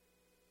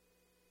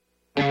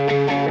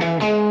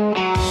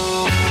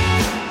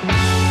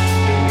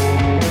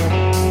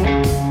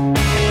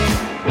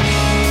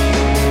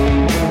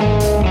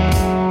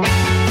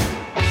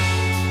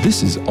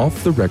This is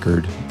Off the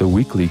Record, the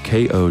weekly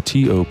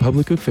KOTO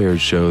public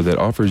affairs show that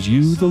offers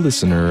you, the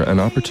listener, an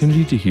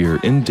opportunity to hear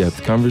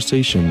in-depth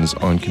conversations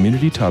on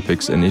community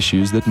topics and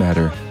issues that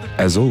matter.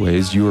 As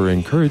always, you are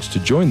encouraged to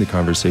join the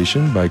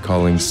conversation by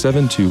calling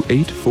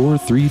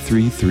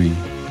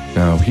 728-4333.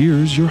 Now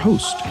here's your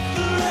host.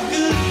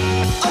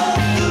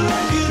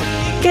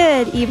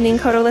 Good evening,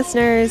 KOTO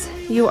listeners.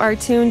 You are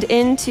tuned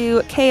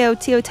into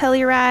KOTO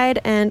Telluride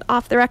and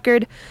Off the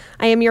Record.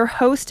 I am your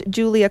host,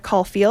 Julia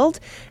Caulfield,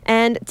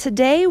 and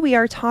today we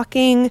are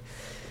talking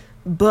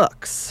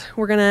books.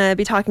 We're going to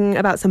be talking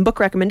about some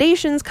book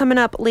recommendations coming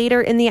up later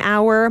in the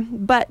hour,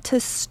 but to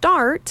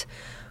start,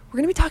 we're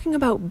going to be talking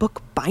about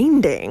book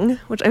binding,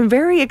 which I'm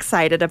very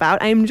excited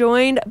about. I'm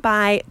joined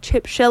by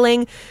Chip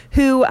Schilling,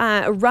 who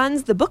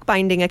runs the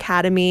Bookbinding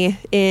Academy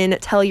in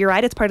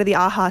Telluride. It's part of the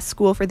AHA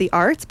School for the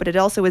Arts, but it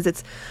also is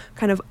its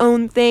kind of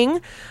own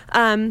thing.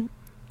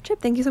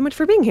 Chip, thank you so much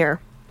for being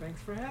here. Thanks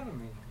for having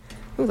me.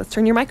 Ooh, let's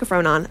turn your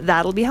microphone on.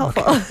 That'll be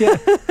helpful. Okay. Yeah.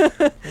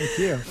 Thank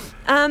you.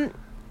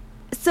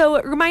 So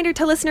a reminder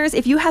to listeners,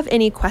 if you have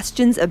any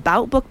questions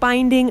about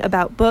bookbinding,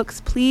 about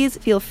books, please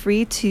feel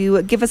free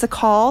to give us a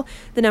call.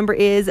 The number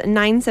is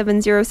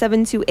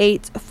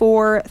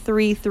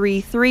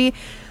 970-728-4333.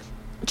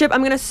 Chip,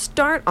 I'm going to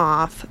start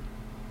off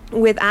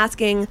with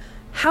asking,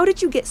 how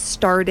did you get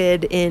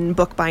started in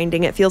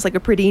bookbinding? It feels like a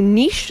pretty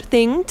niche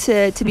thing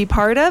to be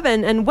part of,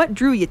 and what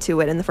drew you to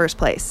it in the first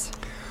place?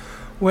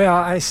 Well,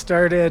 I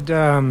started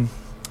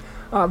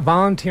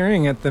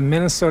volunteering at the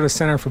Minnesota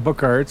Center for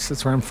Book Arts.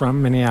 That's where I'm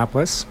from,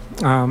 Minneapolis.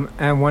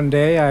 And one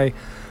day I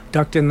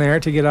ducked in there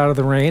to get out of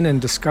the rain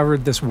and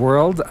discovered this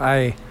world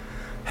I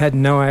had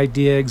no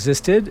idea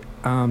existed.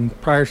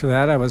 Prior to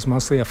that, I was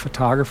mostly a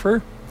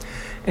photographer,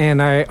 and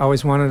I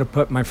always wanted to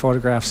put my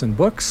photographs in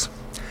books.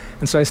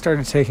 And so I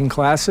started taking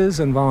classes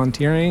and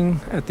volunteering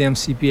at the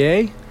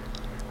MCBA.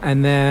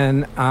 And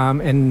then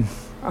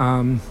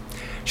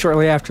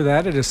shortly after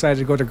that, I decided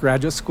to go to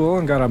graduate school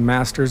and got a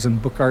master's in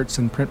book arts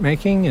and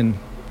printmaking in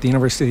the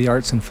University of the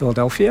Arts in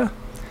Philadelphia.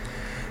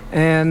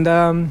 And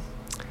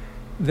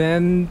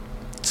then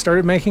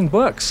started making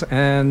books.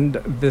 And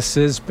this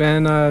has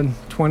been a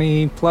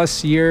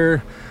 20-plus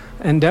year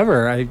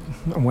endeavor. I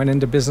went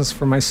into business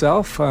for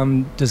myself,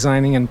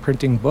 designing and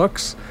printing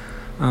books,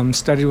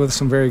 studied with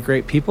some very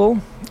great people.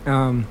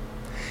 And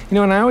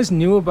I always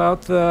knew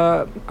about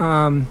the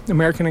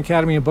American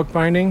Academy of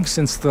Bookbinding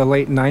since the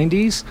late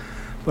 90s.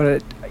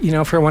 But,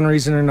 for one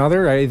reason or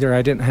another, either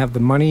I didn't have the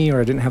money or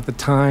I didn't have the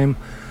time.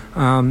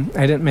 I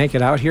didn't make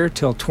it out here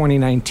till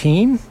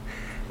 2019.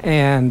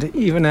 And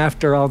even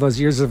after all those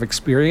years of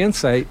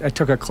experience, I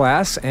took a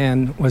class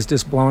and was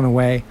just blown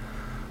away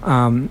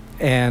and,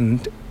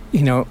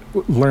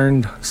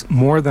 learned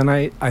more than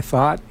I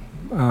thought,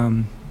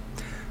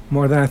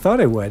 more than I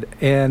thought I would.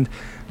 And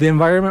the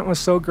environment was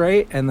so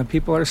great and the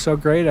people are so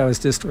great, I was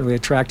just really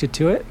attracted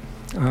to it.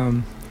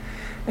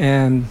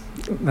 And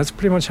that's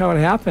pretty much how it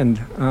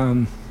happened.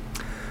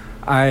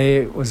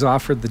 I was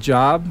offered the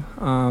job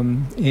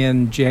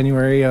in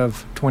January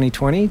of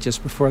 2020,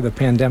 just before the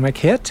pandemic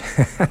hit.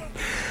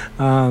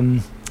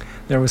 There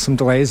was some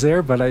delays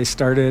there, but I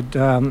started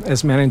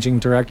as managing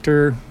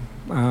director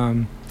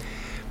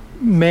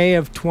May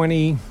of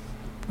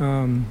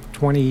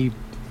 2020.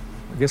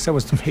 I guess that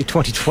was May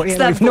 2020. I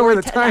don't even know where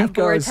the time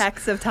goes.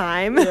 Vortex of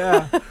time.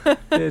 Yeah,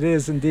 it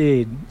is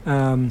indeed.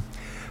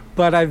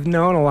 But I've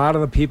known a lot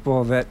of the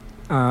people that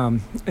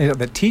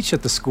that teach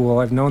at the school.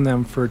 I've known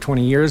them for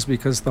 20 years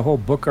because the whole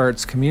book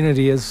arts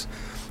community is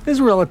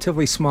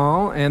relatively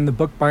small, and the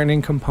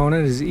bookbinding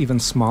component is even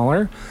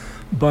smaller.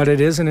 But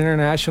it is an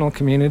international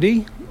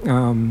community,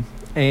 and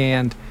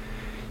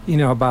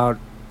about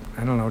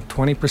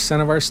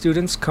 20% of our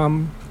students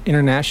come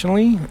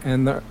internationally,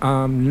 and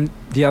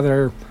the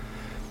other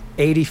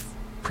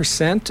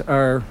 80%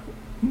 are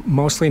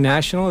mostly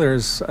national.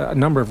 There's a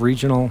number of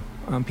regional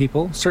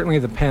people. Certainly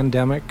the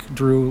pandemic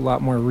drew a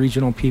lot more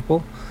regional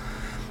people,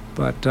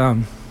 but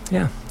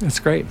yeah,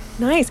 it's great.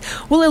 Nice.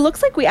 Well, it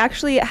looks like we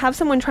actually have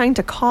someone trying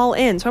to call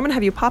in, so I'm going to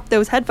have you pop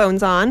those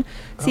headphones on,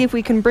 see if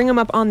we can bring them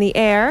up on the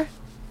air.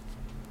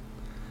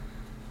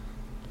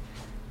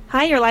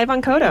 Hi, you're live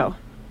on KOTO.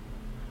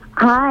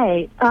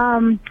 Hi.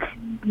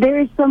 There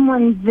is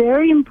someone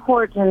very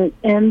important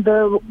in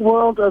the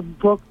world of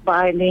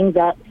bookbinding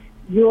that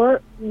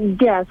your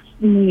guest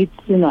needs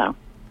to know.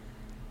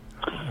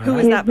 Who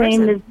is that person? His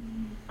name is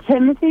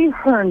Timothy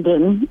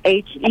Herndon,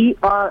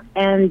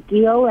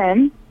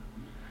 Herndon.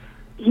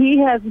 He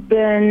has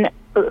been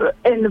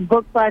in the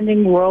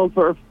bookbinding world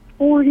for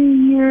 40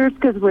 years,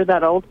 because we're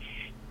that old.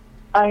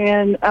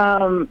 And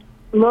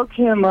look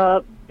him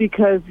up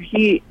because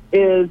he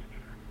is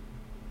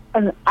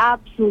an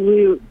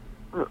absolute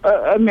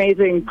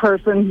amazing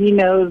person. He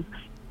knows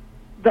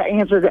the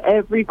answer to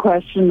every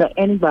question that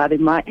anybody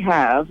might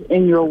have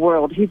in your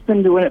world. He's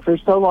been doing it for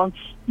so long.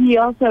 He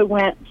also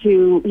went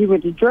to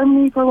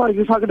Germany for a while.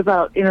 You're talking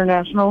about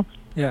international.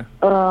 Yeah.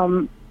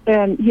 And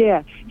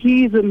yeah,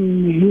 he's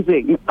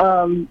amazing.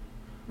 I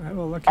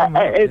will look him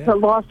up. It's a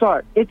lost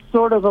art. It's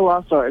sort of a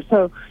lost art.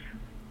 So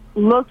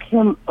look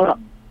him up.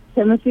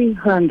 Timothy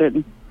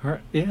Herndon.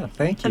 Yeah,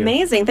 thank you.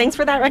 Amazing. Thanks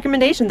for that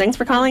recommendation. Thanks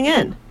for calling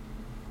in.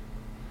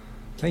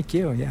 Thank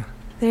you, yeah.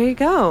 There you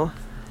go.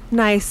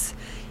 Nice.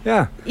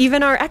 Yeah.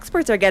 Even our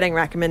experts are getting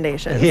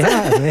recommendations.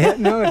 Yeah,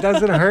 no, it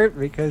doesn't hurt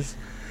because,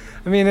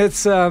 I mean,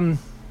 it's, the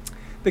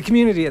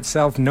community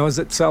itself knows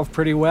itself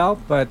pretty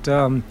well, but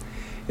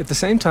at the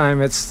same time,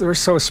 we're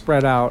so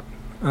spread out.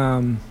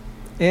 And,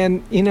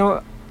 you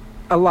know,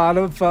 a lot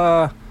of,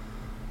 I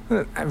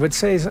would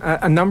say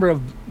a number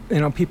of, you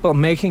know, people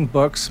making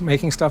books,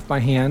 making stuff by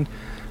hand,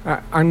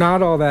 are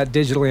not all that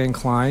digitally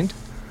inclined,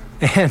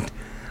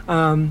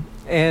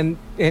 and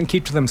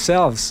keep to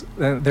themselves.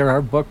 There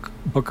are book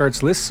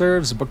arts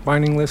listservs,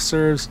 bookbinding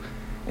listservs,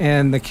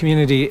 and the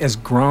community has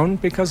grown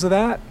because of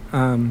that.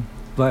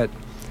 But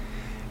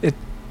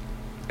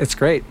it's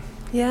great.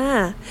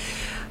 Yeah.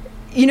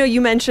 You know,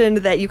 you mentioned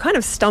that you kind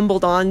of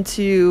stumbled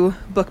onto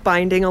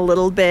bookbinding a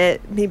little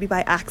bit, maybe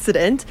by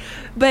accident,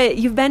 but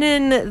you've been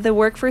in the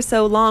work for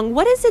so long.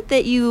 What is it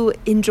that you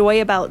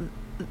enjoy about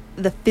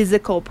the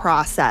physical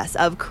process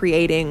of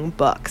creating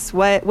books?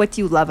 What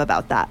do you love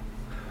about that?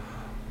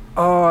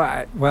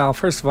 Oh, well,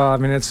 first of all, I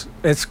mean,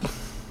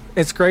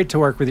 it's great to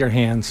work with your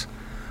hands.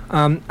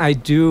 I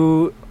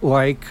do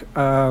like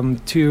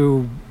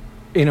to,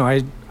 you know,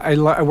 I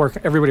work.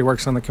 Everybody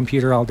works on the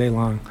computer all day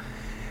long,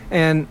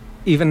 and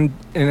even,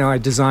 you know, I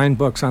design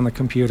books on the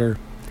computer.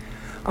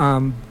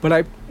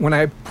 But when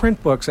I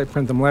print books, I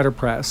print them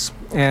letterpress,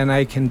 and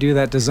I can do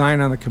that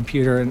design on the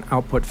computer and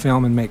output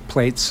film and make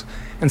plates,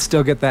 and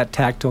still get that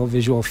tactile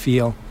visual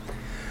feel.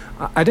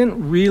 I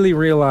didn't really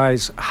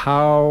realize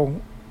how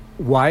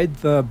wide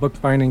the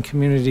bookbinding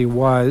community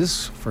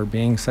was for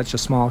being such a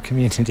small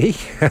community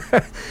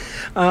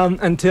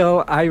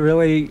until I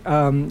really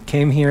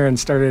came here and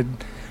started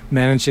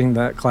managing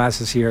the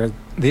classes here.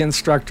 The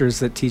instructors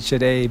that teach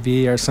at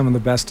AAB are some of the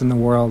best in the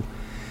world,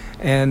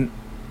 and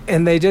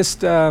they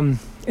just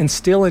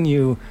instill in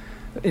you,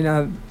 you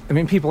know, I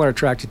mean, people are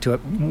attracted to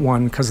it,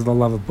 one, because of the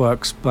love of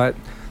books, but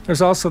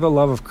there's also the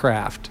love of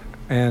craft,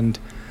 and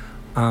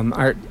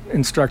our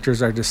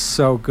instructors are just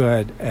so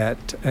good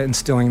at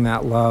instilling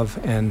that love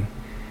and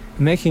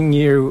making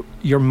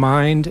your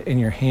mind and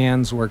your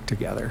hands work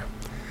together.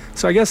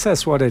 So I guess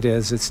that's what it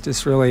is. It's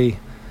just really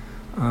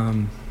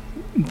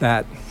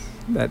that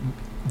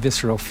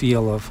visceral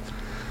feel of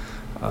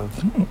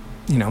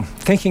you know,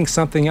 thinking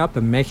something up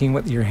and making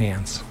with your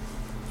hands.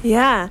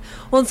 Yeah.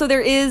 Well, so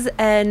there is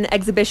an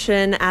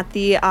exhibition at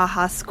the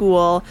AHA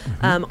School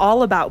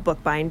all about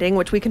bookbinding,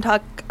 which we can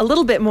talk a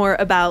little bit more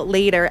about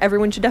later.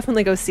 Everyone should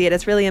definitely go see it.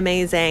 It's really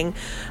amazing.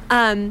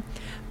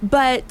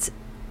 But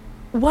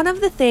one of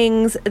the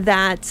things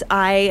that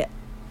I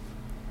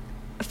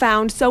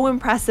found so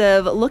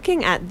impressive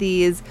looking at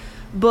these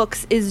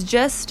books is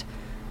just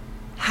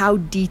how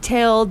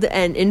detailed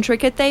and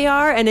intricate they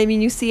are. And I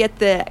mean, you see at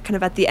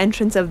the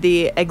entrance of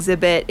the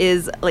exhibit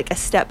is like a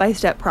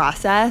step-by-step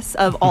process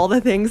of all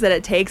the things that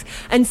it takes.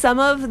 And some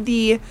of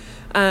the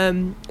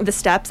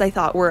steps I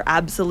thought were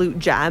absolute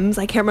gems.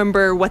 I can't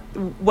remember what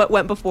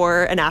went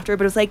before and after,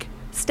 but it was like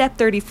step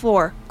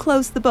 34,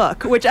 close the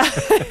book, which I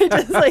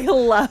just like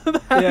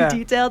love how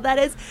detailed that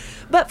is.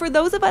 But for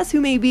those of us who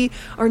maybe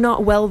are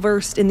not well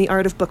versed in the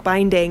art of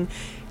bookbinding,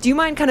 do you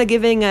mind kind of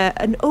giving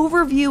an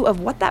overview of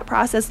what that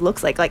process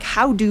looks like? Like,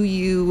 how do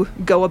you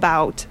go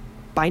about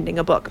binding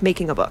a book,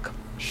 making a book?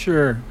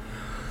 Sure.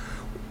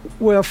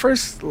 Well,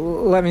 first,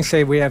 let me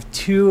say we have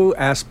two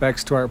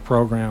aspects to our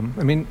program.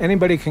 I mean,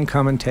 anybody can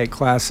come and take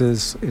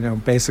classes, you know,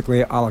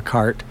 basically a la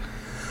carte.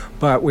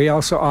 But we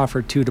also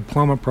offer two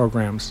diploma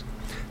programs.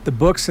 The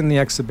books in the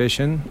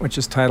exhibition, which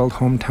is titled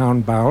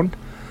Hometown Bound,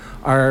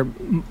 are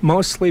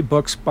mostly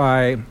books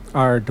by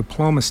our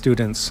diploma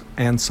students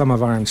and some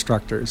of our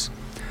instructors.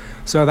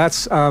 So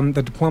that's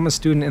the diploma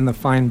student in the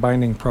fine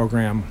binding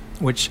program,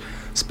 which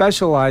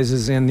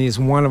specializes in these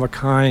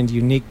one-of-a-kind,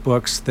 unique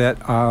books that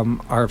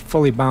are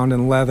fully bound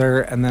in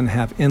leather and then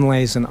have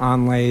inlays and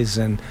onlays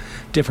and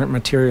different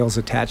materials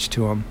attached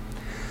to them.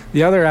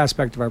 The other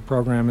aspect of our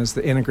program is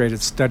the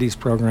integrated studies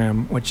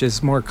program, which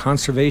is more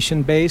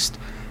conservation-based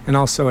and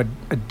also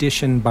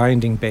edition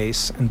binding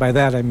based. And by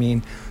that I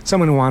mean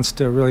someone who wants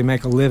to really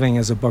make a living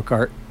as a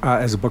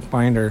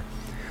bookbinder.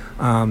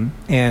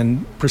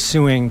 And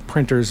pursuing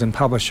printers and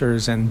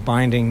publishers and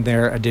binding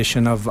their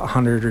edition of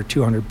 100 or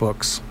 200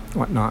 books,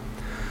 whatnot.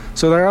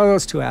 So there are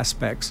those two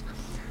aspects.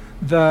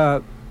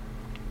 The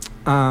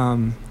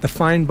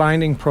fine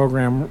binding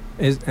program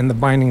and the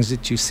bindings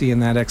that you see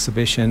in that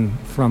exhibition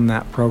from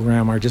that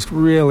program are just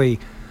really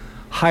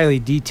highly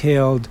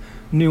detailed,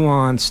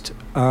 nuanced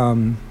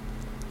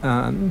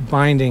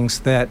bindings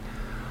that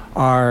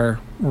are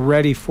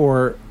ready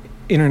for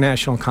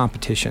international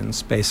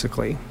competitions,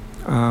 basically.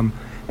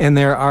 And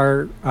there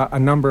are a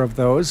number of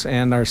those,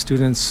 and our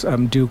students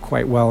do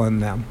quite well in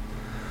them.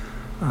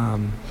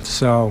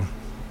 So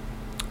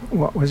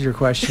what was your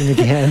question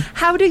again?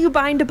 How do you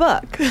bind a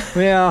book?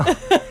 Well,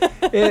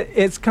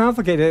 it's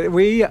complicated.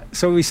 We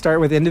start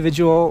with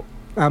individual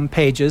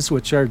pages,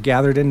 which are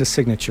gathered into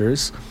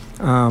signatures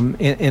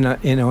in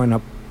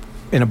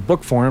a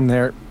book form.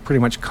 They're pretty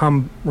much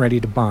come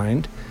ready to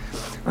bind.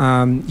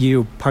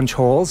 You punch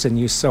holes and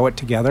you sew it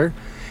together.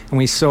 And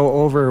we sew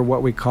over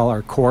what we call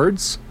our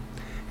cords.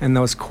 And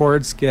those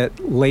cords get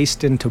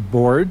laced into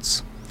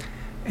boards.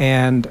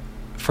 And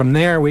from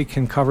there, we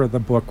can cover the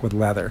book with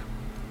leather.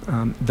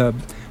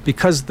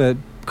 Because the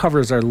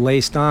covers are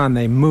laced on,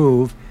 they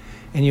move,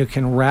 and you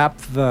can wrap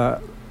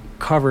the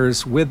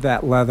covers with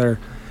that leather.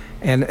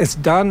 And it's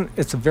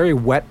a very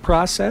wet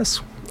process.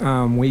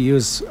 We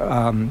use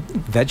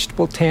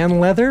vegetable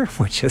tan leather,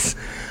 which is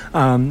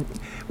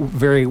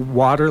very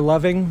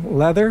water-loving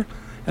leather,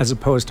 as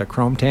opposed to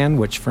chrome tan,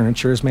 which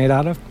furniture is made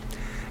out of.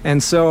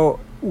 And so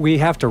we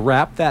have to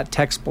wrap that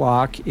text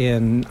block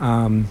in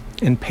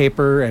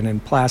paper and in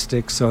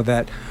plastic so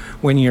that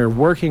when you're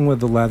working with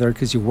the leather,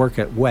 because you work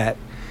it wet,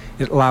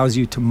 it allows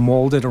you to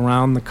mold it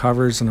around the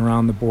covers and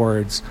around the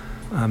boards,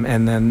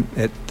 and then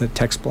the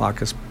text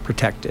block is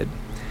protected.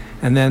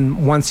 And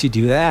then once you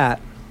do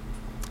that,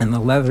 and the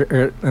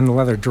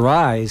leather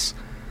dries,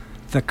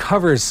 the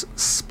covers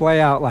splay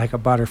out like a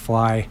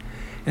butterfly,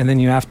 and then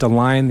you have to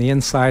line the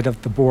inside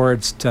of the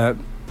boards to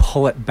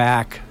pull it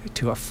back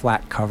to a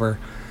flat cover.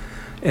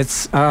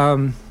 It's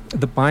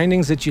the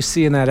bindings that you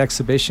see in that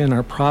exhibition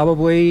are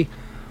probably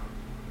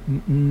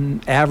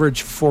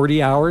average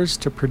 40 hours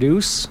to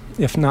produce,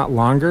 if not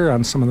longer,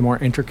 on some of the more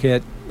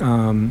intricate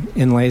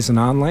inlays and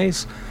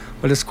onlays.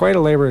 But it's quite a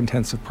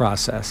labor-intensive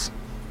process.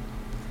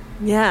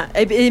 Yeah,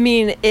 I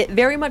mean, it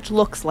very much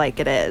looks like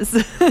it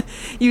is.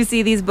 You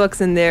see these books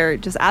and they're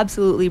just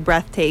absolutely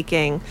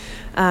breathtaking.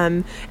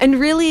 And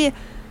really,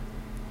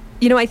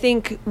 I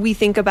think we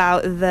think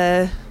about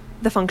the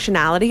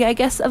functionality, I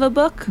guess, of a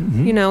book.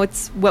 Mm-hmm.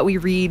 It's what we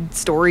read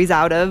stories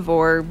out of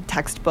or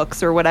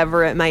textbooks or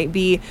whatever it might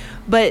be.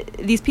 But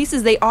these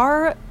pieces, they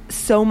are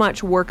so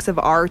much works of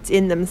art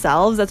in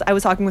themselves. I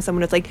was talking with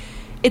someone, it's like,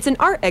 it's an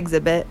art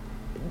exhibit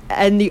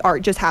and the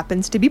art just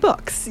happens to be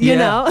books, you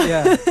know?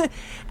 Yeah.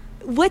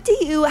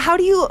 How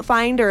do you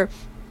find or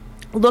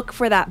look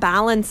for that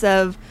balance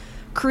of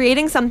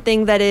creating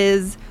something that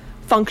is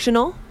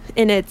functional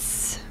in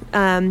its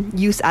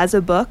use as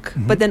a book,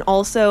 mm-hmm. but then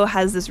also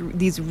has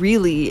these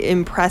really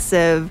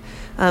impressive,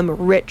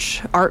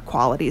 rich art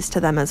qualities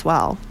to them as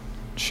well?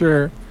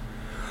 Sure.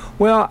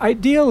 Well,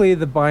 ideally,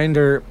 the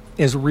binder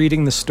is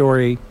reading the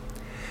story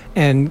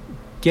and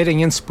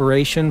getting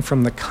inspiration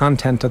from the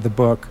content of the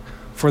book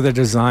for the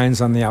designs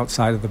on the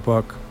outside of the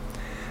book.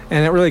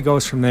 And it really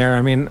goes from there.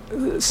 I mean,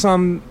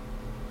 some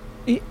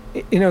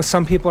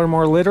people are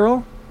more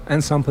literal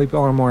and some people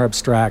are more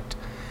abstract.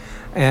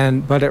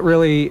 But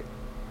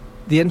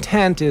the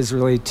intent is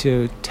really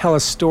to tell a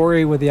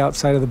story with the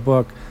outside of the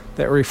book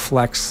that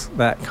reflects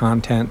that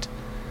content.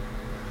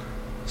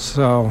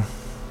 So,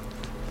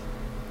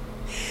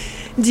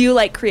 do you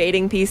like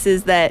creating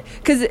pieces that,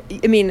 because,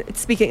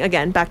 speaking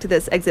again, back to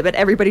this exhibit,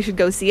 everybody should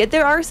go see it.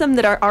 There are some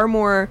that are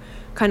more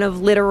kind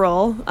of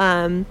literal,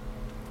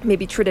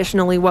 maybe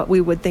traditionally what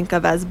we would think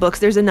of as books.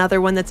 There's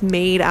another one that's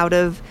made out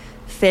of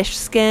fish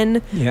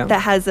skin that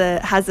has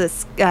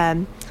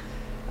a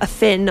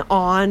fin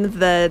on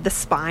the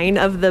spine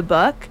of the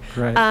book.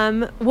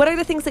 Right. What are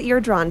the things that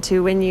you're drawn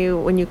to when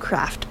you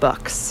craft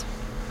books?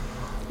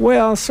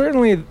 Well,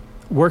 certainly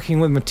working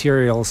with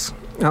materials.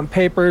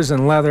 Papers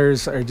and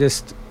leathers are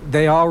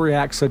they all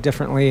react so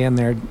differently,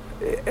 and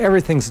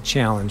everything's a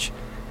challenge.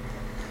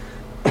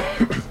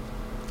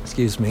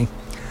 Excuse me.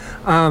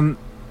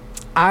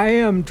 I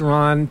am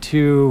drawn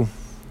to,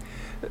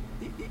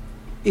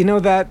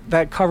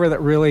 that cover that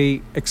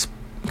really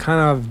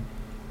kind of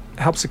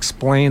helps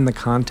explain the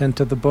content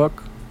of the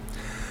book.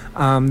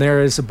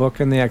 There is a book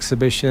in the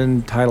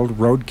exhibition titled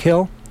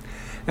Roadkill,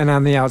 and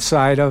on the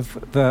outside of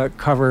the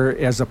cover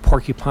is a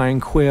porcupine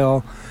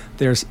quill.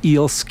 There's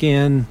eel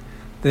skin.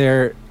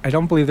 I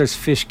don't believe there's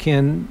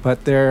fishkin,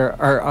 but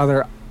there are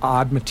other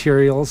odd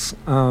materials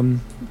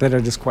that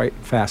are just quite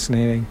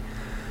fascinating.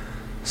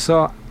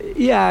 So,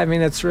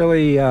 it's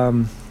really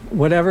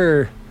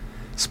whatever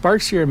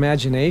sparks your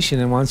imagination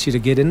and wants you to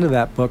get into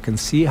that book and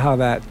see how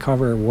that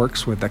cover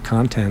works with the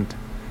content,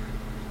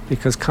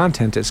 because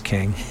content is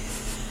king.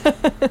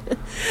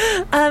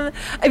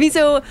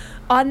 So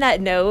on that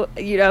note,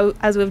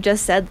 as we've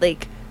just said,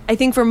 I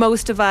think for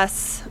most of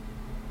us,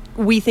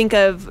 we think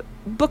of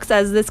books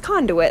as this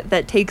conduit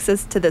that takes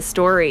us to the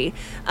story.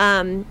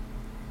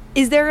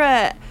 Is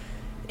there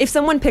if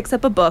someone picks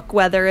up a book,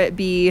 whether it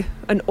be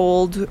an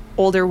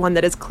older one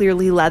that is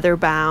clearly leather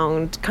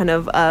bound, kind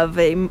of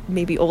a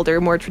maybe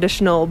older, more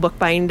traditional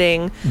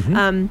bookbinding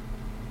mm-hmm.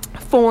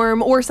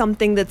 Form, or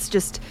something that's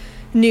just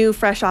new,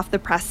 fresh off the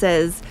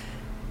presses,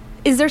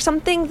 is there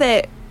something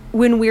that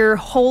when we're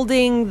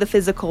holding the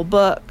physical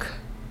book,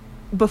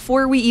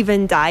 before we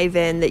even dive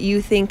in, that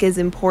you think is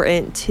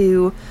important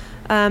to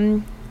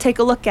take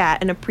a look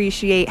at and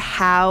appreciate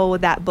how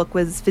that book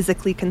was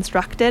physically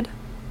constructed?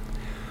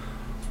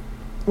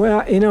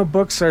 Well,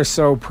 books are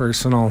so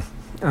personal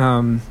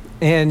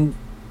and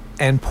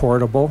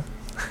portable.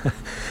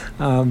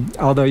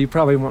 Although you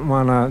probably wouldn't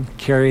want to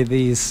carry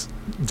these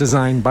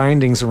design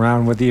bindings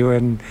around with you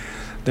and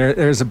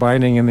there's a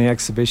binding in the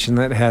exhibition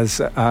that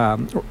has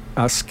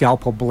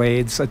scalpel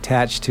blades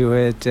attached to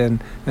it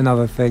and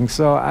other things.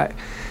 So I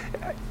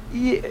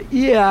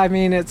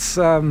mean, it's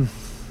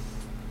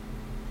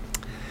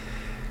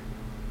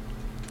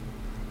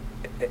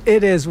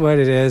it is what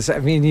it is. I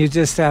mean, you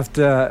just have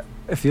to,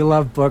 if you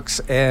love books,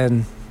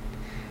 and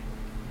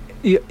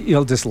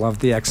you'll just love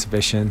the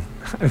exhibition.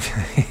 I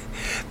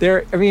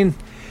mean,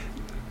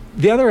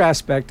 the other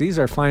aspect, these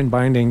are fine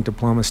binding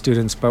diploma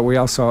students, but we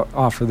also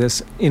offer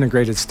this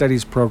integrated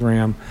studies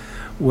program,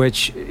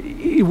 which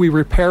we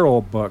repair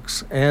old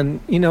books.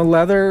 And,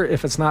 leather,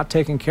 if it's not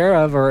taken care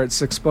of or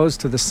it's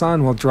exposed to the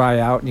sun, will dry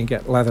out and you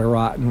get leather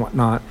rot and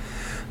whatnot.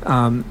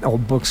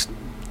 Old books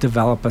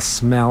develop a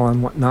smell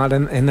and whatnot,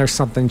 and there's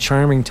something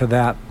charming to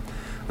that.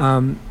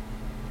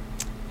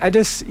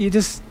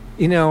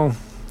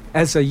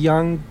 As a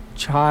young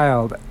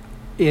child,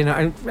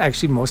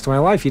 actually most of my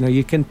life,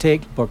 you can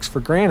take books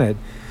for granted.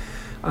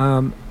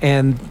 And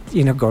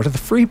go to the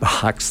free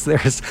box.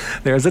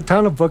 There's a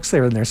ton of books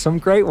there, and there's some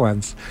great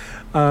ones.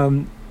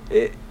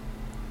 It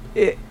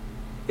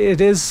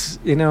is,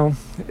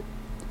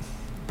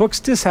 books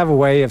just have a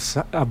way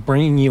of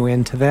bringing you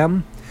into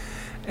them,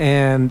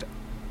 and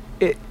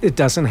it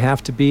doesn't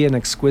have to be an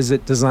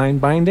exquisite design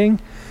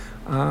binding.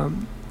 I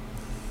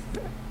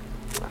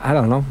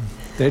don't know.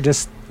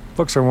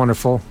 Books are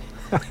wonderful.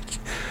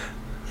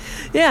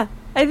 Yeah.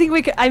 I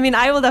think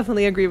I will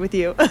definitely agree with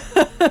you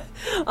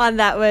on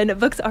that one.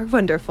 Books are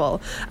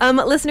wonderful.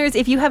 Listeners,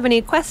 if you have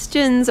any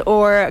questions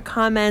or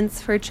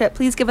comments for Chip,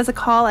 please give us a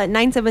call at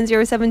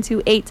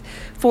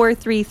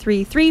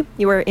 970-728-4333.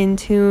 You are in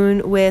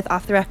tune with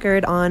Off the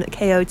Record on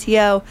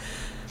KOTO.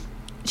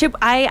 Chip,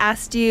 I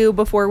asked you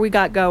before we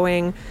got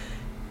going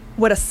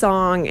what a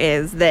song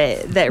is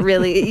that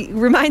really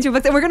reminds you of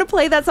books. And we're going to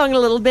play that song in a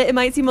little bit. It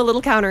might seem a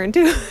little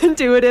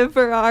counterintuitive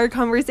for our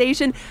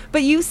conversation,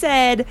 but you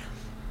said,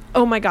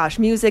 oh my gosh,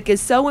 music is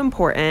so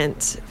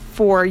important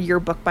for your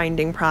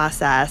bookbinding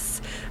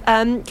process.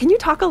 Can you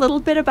talk a little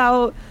bit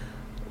about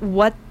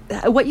what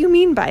you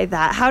mean by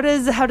that? How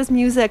does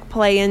music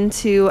play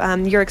into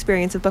your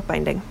experience of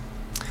bookbinding?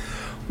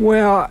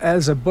 Well,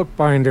 as a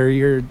bookbinder,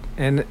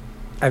 and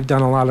I've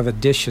done a lot of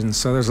editions,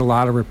 so there's a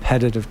lot of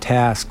repetitive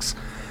tasks.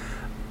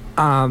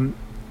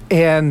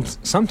 And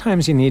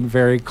sometimes you need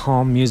very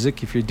calm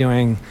music if you're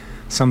doing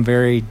some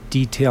very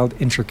detailed,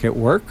 intricate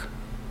work.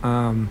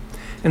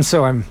 And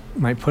so I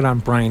might put on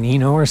Brian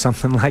Eno or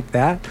something like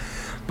that.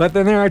 But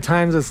then there are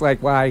times it's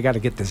like, well, I got to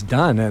get this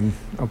done, and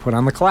I'll put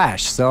on The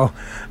Clash. So,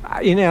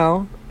 it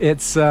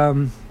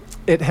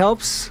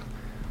helps.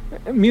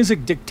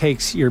 Music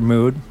dictates your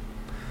mood.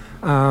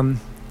 And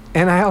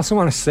I also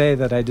want to say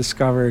that I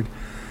discovered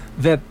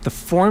that the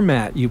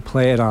format you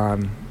play it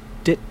on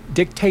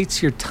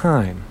dictates your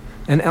time.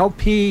 An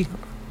LP,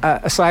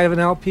 a side of an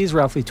LP is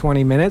roughly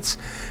 20 minutes,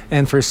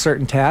 and for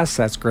certain tasks,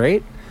 that's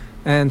great.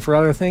 And for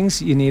other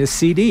things, you need a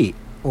CD,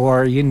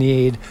 or you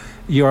need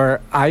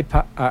your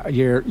iPod,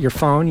 your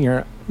phone,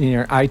 your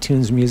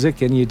iTunes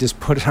music, and you just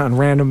put it on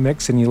random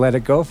mix and you let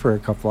it go for a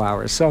couple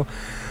hours. So,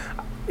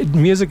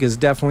 music is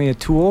definitely a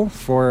tool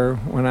for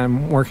when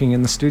I'm working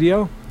in the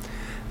studio.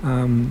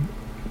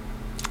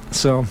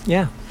 So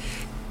yeah.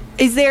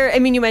 Is there,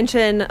 you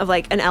mentioned of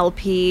like an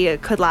LP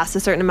could last a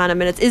certain amount of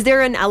minutes. Is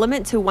there an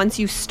element to once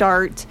you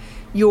start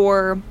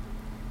your,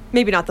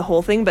 maybe not the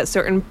whole thing, but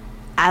certain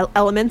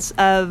elements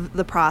of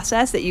the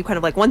process that you kind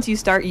of like, once you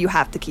start, you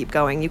have to keep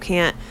going. You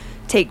can't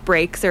take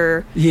breaks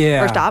or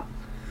stop?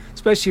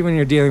 Especially when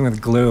you're dealing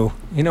with glue.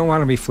 You don't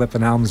want to be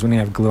flipping albums when you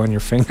have glue on your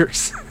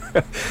fingers.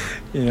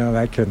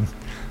 That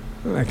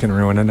can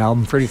ruin an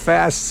album pretty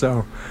fast.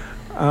 So,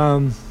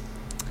 yeah.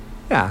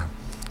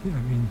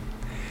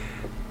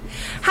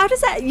 How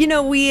does that,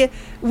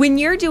 when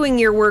you're doing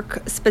your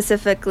work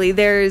specifically,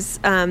 there's,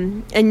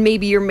 and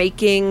maybe you're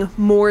making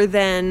more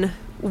than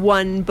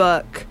one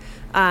book,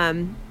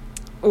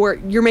 or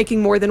you're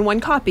making more than one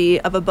copy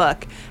of a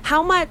book,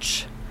 how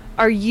much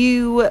are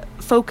you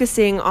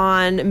focusing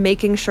on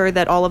making sure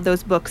that all of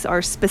those books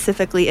are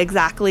specifically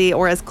exactly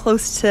or as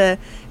close to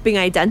being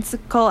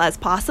identical as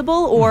possible?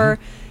 Or,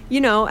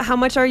 how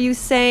much are you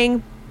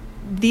saying,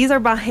 these are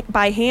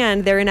by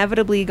hand, they're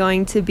inevitably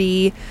going to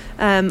be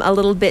a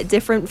little bit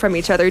different from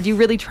each other? Do you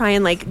really try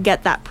and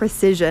get that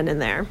precision in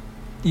there?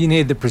 You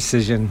need the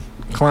precision.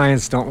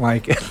 Clients don't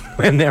like it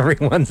when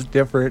everyone's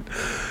different.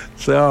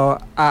 So,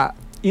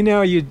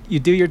 you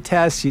do your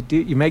tests,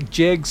 you make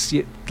jigs,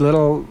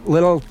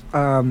 little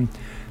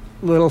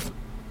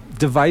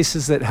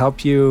devices that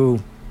help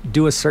you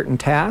do a certain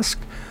task,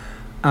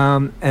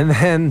 and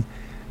then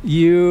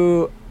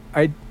you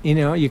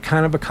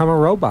kind of become a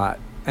robot.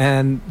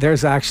 And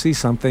there's actually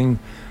something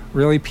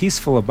really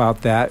peaceful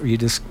about that. You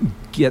just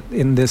get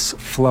in this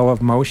flow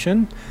of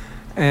motion,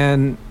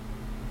 and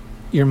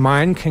your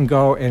mind can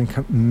go in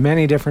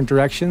many different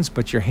directions,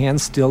 but your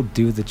hands still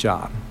do the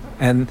job.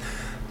 And,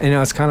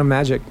 it's kind of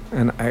magic,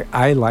 and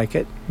I like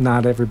it.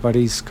 Not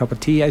everybody's cup of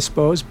tea, I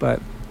suppose,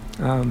 but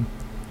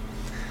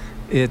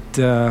it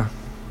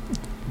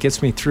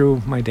gets me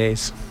through my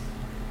days.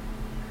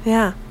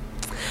 Yeah.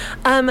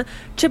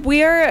 Chip,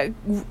 we are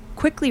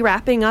quickly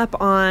wrapping up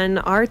on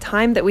our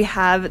time that we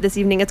have this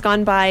evening. It's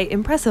gone by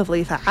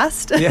impressively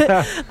fast.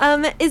 Yeah.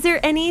 Is there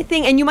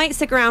anything, and you might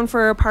stick around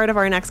for part of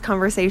our next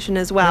conversation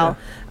as well,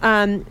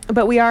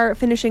 but we are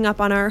finishing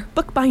up on our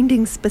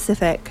bookbinding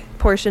specific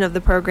portion of the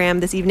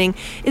program this evening.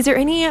 Is there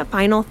any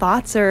final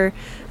thoughts or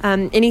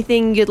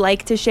anything you'd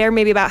like to share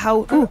maybe about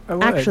how,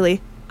 actually,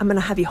 I'm going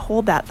to have you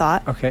hold that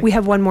thought. Okay. We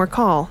have one more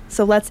call,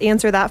 so let's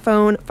answer that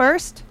phone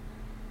first.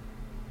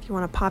 If you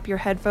want to pop your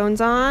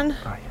headphones on. Oh,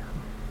 yeah.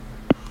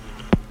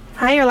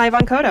 Hi, you're live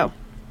on Kodo.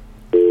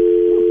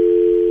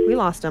 We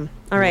lost him.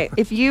 All right.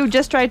 If you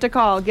just tried to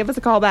call, give us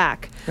a call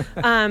back.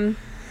 You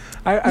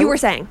were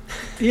saying.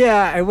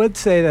 Yeah, I would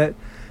say that,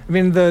 I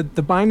mean,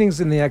 the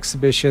bindings in the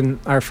exhibition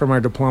are from our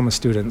diploma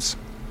students.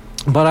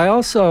 But I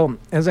also,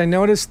 as I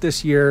noticed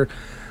this year,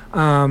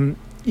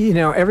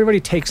 everybody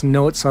takes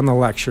notes on the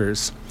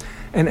lectures.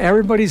 And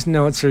everybody's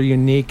notes are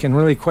unique and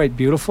really quite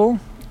beautiful.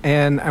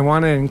 And I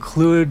want to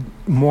include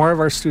more of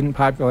our student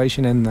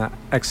population in the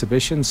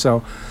exhibition.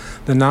 So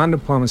the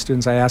non-diploma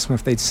students, I asked them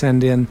if they'd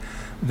send in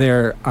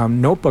their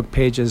notebook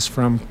pages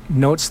from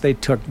notes they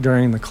took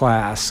during the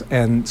class.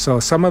 And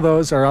so some of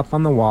those are up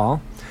on the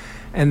wall.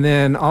 And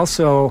then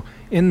also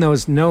in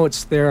those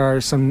notes, there are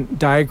some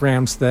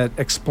diagrams that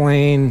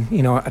explain,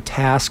 a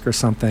task or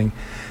something.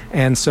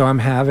 And so I'm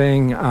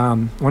having,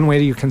 one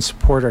way you can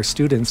support our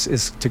students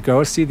is to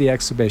go see the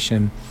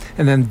exhibition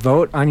and then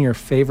vote on your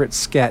favorite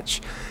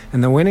sketch.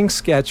 And the winning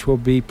sketch will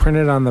be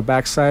printed on the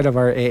backside of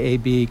our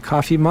AAB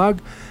coffee mug,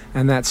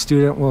 and that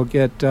student will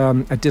get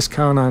a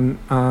discount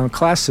on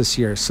class this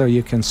year. So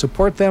you can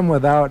support them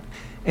without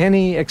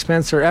any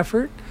expense or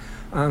effort.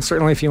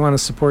 Certainly, if you want to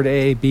support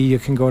AAB, you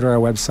can go to our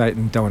website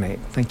and donate.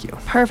 Thank you.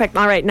 Perfect.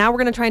 All right, now we're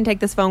going to try and take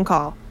this phone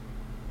call.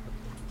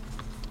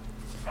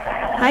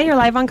 Hi, you're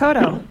live on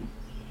Kodo.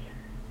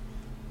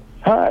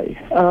 Hi.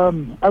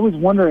 I was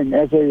wondering,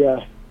 as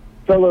a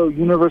fellow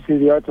University of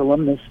the Arts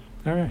alumnus,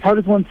 All right. how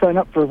does one sign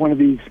up for one of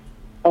these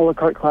a la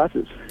carte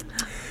classes?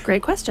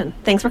 Great question.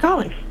 Thanks for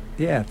calling.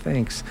 Yeah,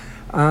 thanks.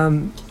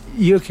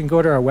 You can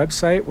go to our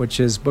website, which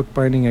is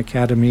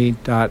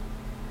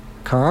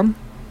bookbindingacademy.com,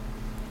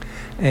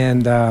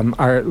 and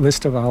our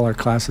list of all our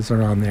classes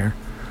are on there.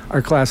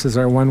 Our classes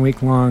are 1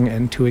 week long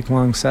and 2 week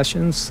long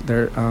sessions.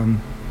 They're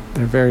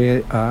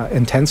very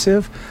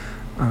intensive,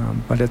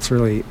 but it's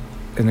really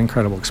an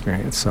incredible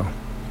experience. So,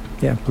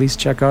 yeah, please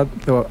check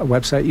out the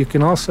website. You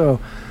can also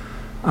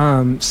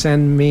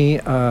send me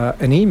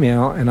an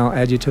email, and I'll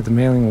add you to the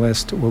mailing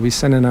list. We'll be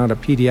sending out a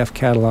PDF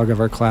catalog of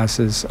our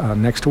classes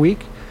next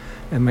week,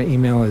 and my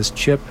email is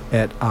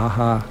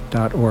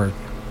chip@aha.org.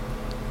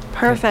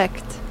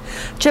 Perfect.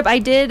 Chip, I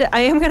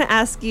am going to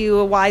ask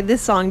you why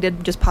this song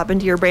did just pop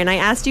into your brain. I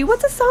asked you,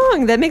 what's a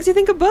song that makes you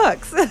think of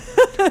books?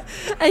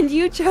 And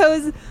you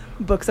chose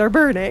Books Are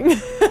Burning.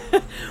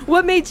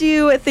 What made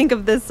you think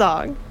of this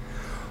song?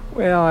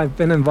 Well, I've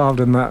been involved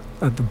in the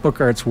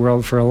book arts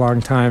world for a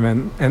long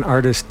time, and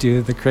artists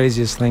do the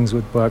craziest things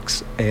with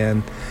books.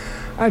 And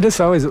I just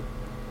always,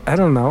 I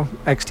don't know,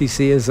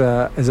 XTC is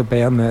a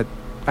band that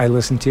I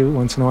listen to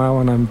once in a while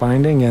when I'm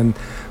binding, and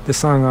the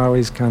song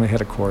always kind of hit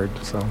a chord.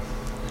 So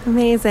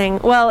amazing.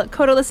 Well,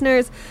 Kodo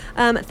listeners,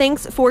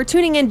 thanks for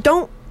tuning in.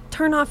 Don't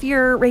turn off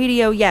your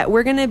radio yet.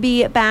 We're going to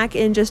be back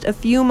in just a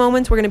few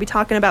moments. We're going to be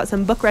talking about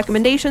some book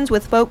recommendations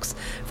with folks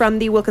from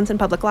the Wilkinson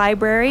Public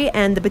Library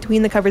and the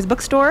Between the Covers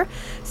bookstore.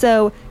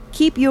 So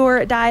keep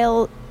your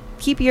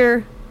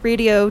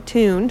radio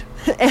tuned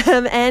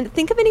and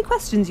think of any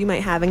questions you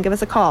might have and give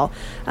us a call.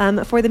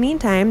 For the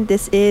meantime,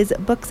 this is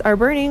Books Are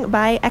Burning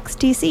by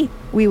XTC.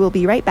 We will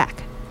be right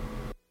back.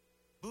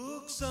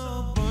 Books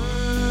are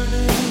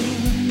burning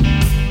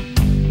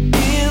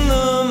in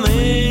the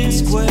main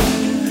square.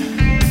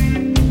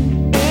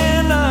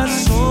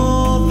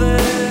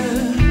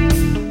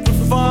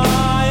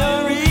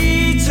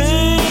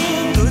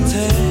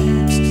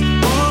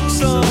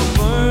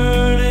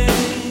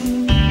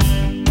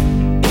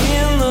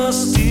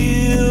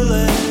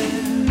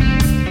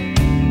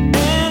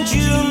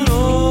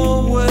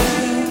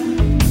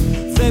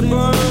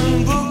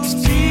 Burn books,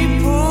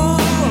 people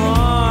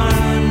are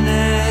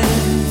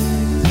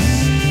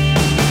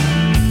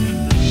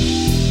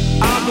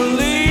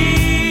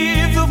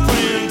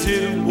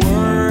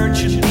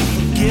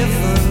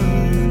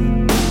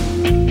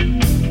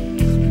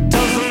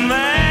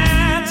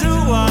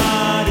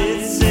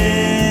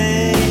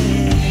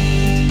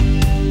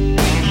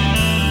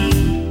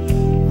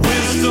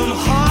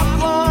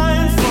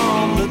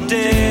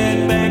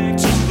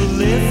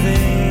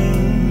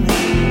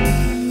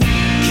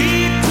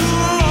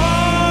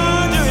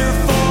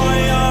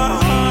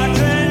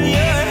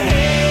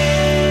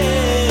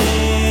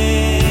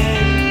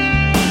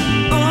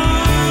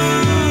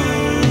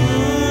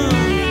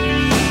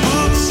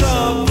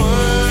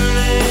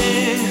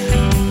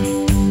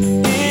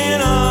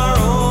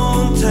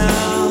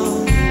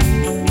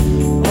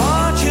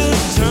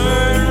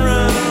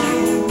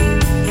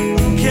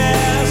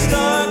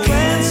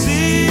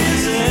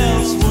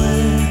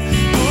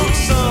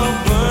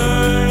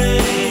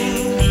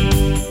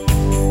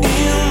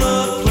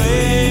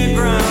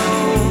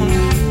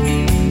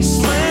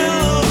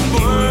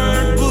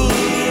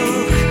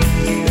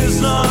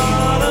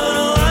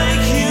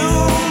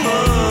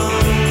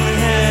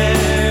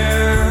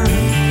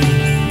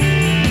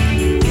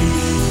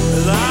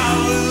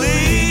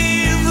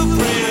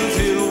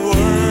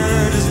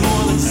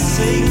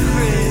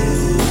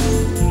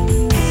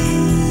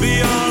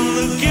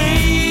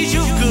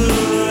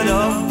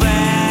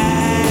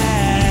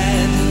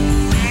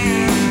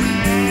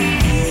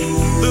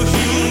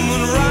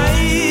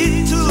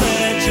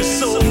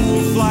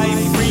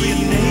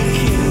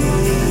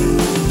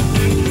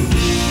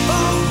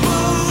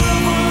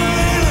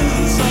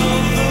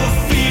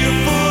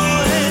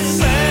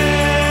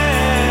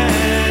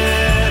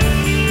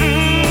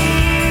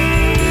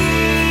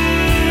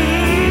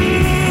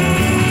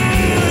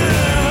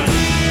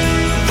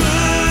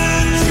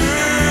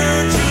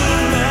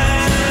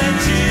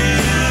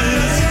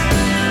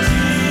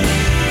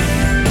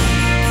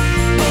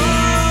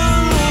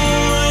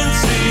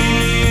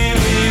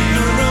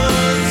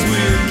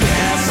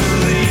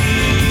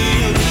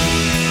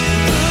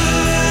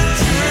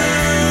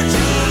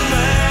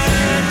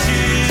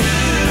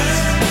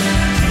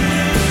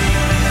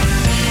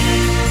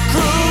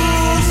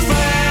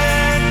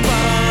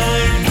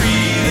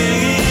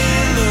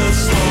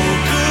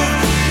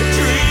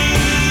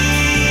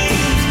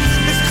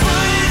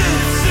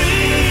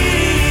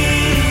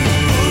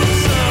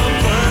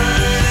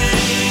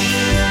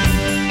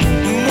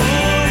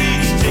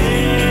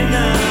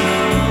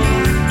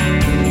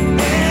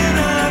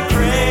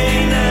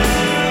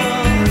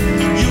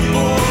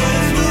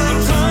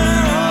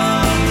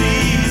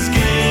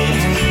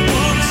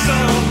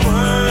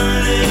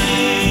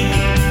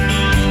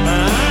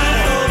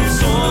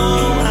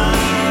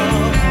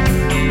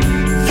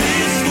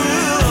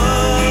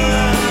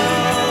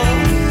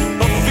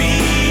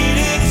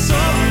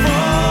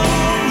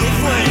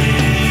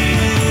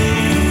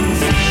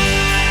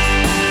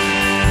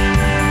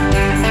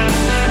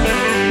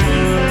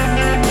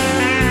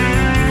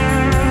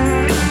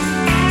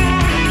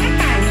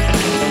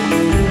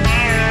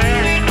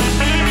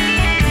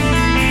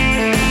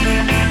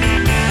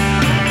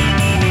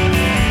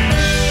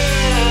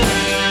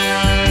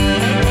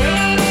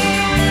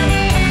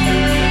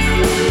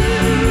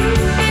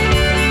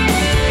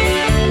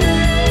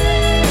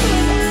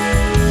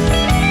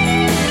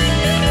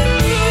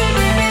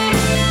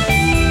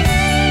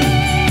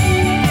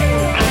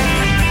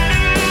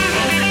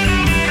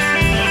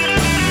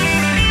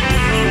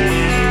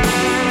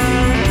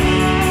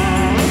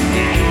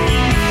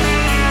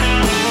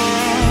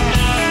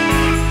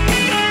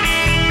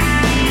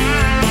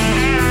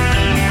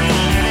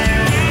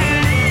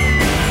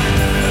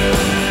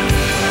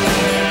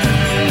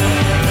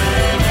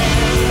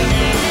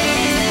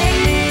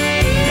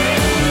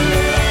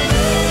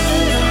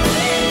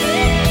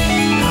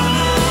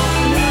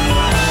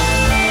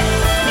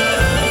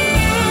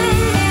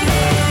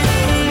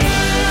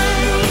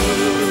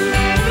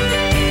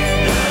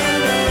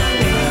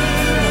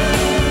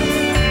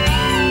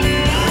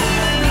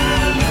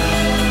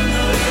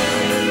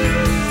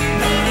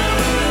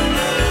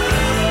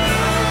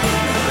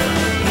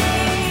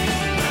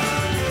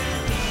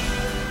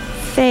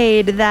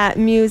fade that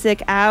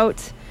music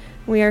out.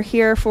 We are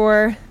here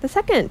for the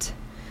second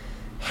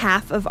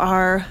half of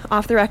our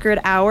Off the Record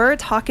hour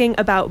talking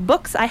about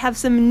books. I have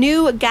some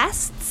new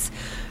guests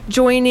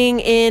joining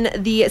in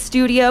the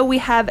studio. We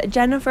have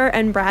Jennifer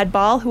and Brad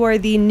Ball, who are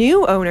the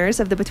new owners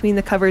of the Between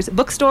the Covers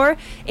bookstore,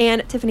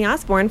 and Tiffany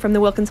Osborne from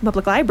the Wilkinson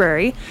Public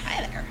Library.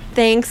 Hi there.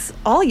 Thanks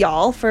all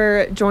y'all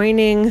for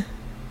joining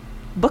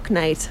Book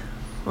Night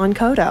on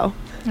Kodo.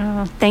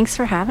 Oh, thanks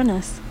for having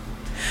us.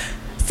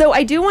 So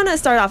I do want to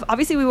start off,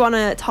 obviously we want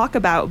to talk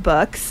about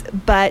books,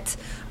 but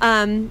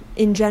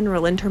in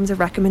general, in terms of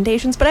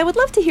recommendations, but I would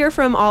love to hear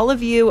from all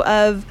of you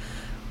of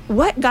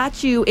what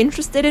got you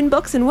interested in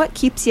books and what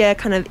keeps you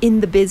kind of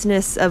in the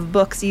business of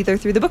books, either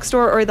through the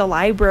bookstore or the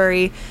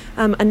library,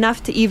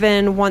 enough to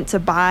even want to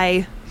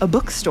buy a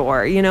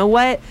bookstore. You know,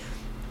 what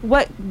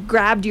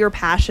grabbed your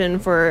passion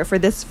for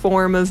this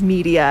form of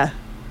media?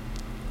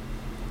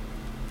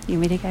 You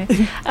want me to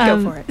go?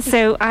 Go for it.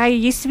 So I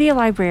used to be a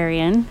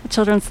librarian, a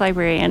children's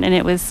librarian, and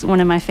it was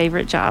one of my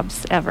favorite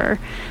jobs ever.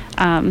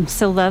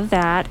 So love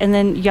that. And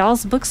then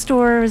y'all's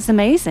bookstore is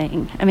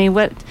amazing. I mean,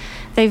 what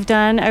they've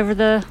done over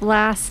the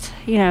last,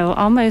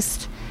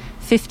 almost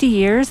 50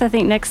 years. I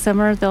think next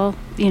summer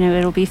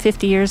it'll be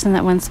 50 years in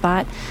that one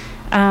spot.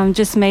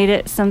 Just made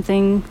it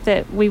something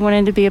that we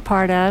wanted to be a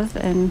part of,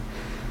 and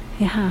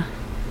yeah.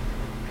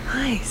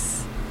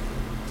 Nice.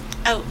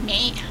 Oh,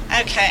 me?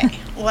 Okay.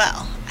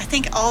 Well, I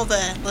think all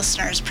the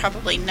listeners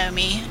probably know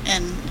me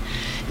and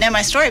know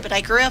my story, but I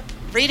grew up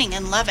reading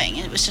and loving,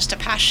 and it was just a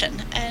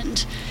passion.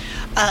 And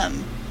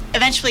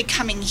eventually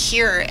coming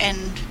here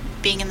and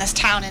being in this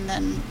town and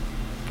then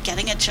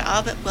getting a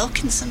job at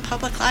Wilkinson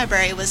Public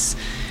Library was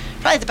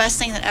probably the best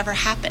thing that ever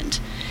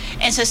happened.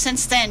 And so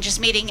since then, just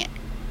meeting,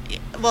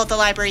 well, at the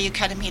library, you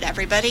kind of meet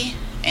everybody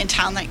in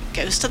town that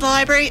goes to the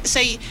library. So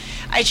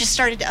I just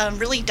started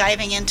really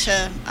diving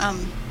into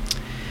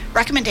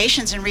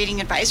recommendations and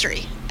reading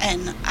advisory,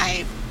 and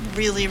I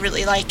really,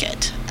 really like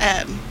it.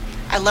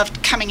 I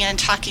loved coming in and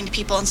talking to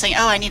people and saying,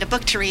 oh, I need a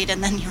book to read,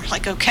 and then you're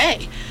like,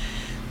 okay,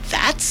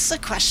 that's a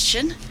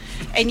question.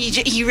 And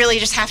you really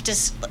just have to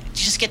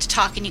just get to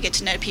talk, and you get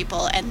to know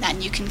people, and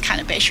then you can kind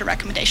of base your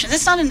recommendations.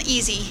 It's not an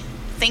easy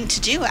thing to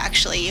do,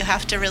 actually. You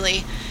have to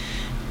really,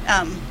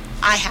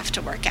 I have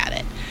to work at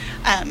it.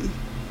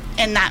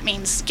 And that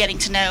means getting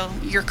to know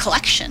your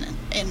collection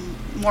in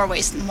more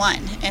ways than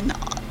one, and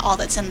all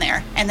that's in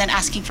there, and then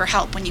asking for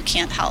help when you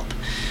can't help.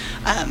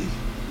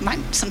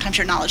 Sometimes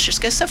your knowledge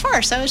just goes so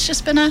far, so it's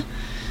just been a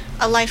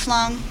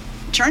lifelong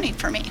journey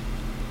for me.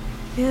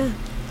 Yeah.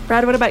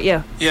 Brad, what about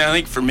you? Yeah, I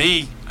think for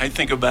me, I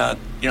think about,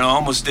 I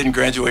almost didn't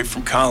graduate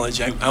from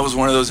college. I was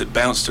one of those that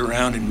bounced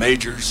around in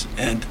majors,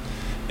 and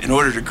in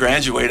order to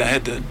graduate, I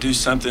had to do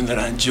something that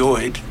I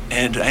enjoyed,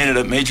 and I ended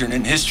up majoring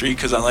in history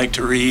because I like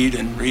to read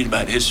and read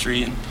about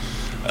history,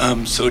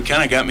 and so it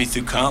kind of got me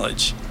through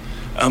college.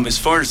 As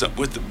far as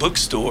with the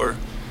bookstore,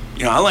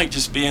 I like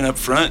just being up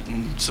front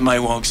and somebody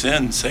walks in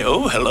and say,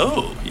 oh,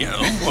 hello,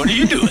 what are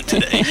you doing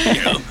today?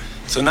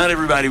 So not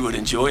everybody would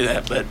enjoy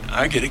that, but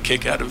I get a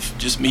kick out of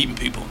just meeting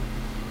people.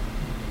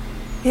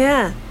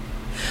 Yeah.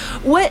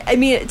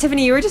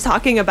 Tiffany, you were just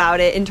talking about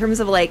it in terms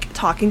of like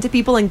talking to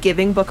people and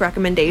giving book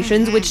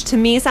recommendations, Mm-hmm. which to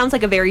me sounds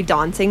like a very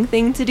daunting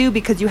thing to do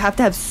because you have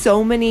to have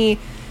so many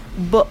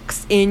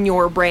books in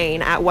your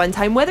brain at one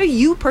time, whether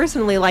you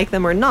personally like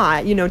them or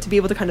not, to be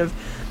able to kind of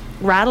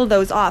rattle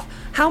those off.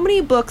 How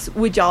many books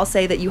would y'all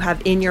say that you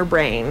have in your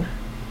brain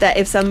that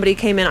if somebody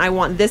came in, I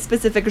want this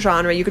specific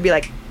genre, you could be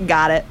like,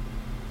 got it?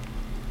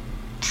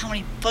 How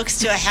many books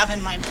do I have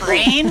in my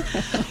brain?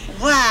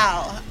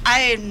 Wow. I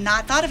had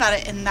not thought about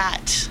it in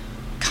that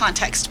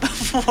context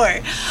before.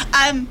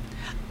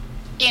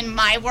 In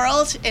my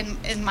world,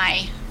 in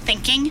my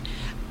thinking,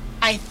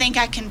 I think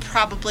I can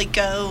probably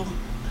go,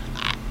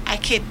 I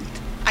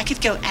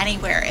could go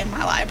anywhere in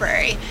my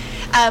library.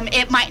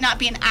 It might not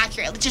be an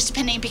accurate, just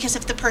depending, because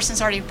if the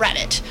person's already read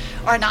it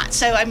or not.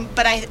 So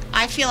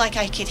I feel like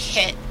I could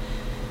hit,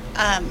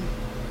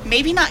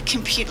 maybe not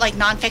like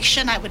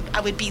nonfiction.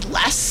 I would be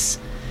less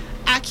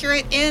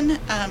accurate in,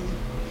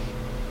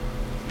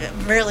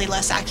 really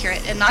less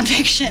accurate in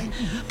nonfiction.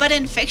 But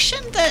in fiction,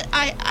 that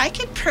I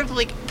could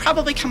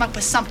probably come up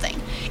with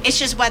something. It's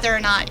just whether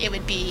or not it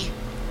would be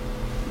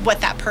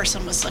what that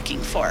person was looking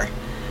for.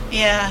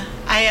 Yeah,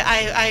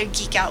 I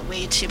geek out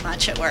way too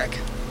much at work.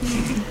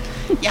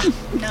 Yeah,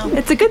 no.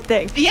 It's a good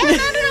thing. Yeah, no,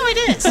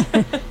 it is.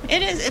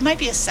 It is. It might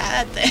be a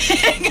sad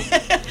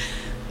thing.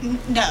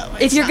 No.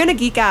 If you're going to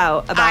geek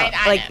out about,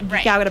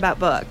 geek out about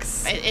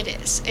books. It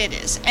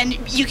is. And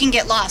you can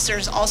get lost.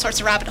 There's all sorts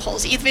of rabbit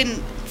holes.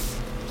 Even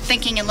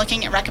thinking and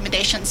looking at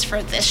recommendations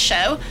for this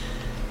show,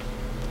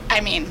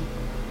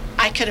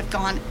 I could have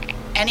gone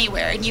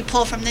anywhere. And you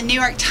pull from the New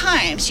York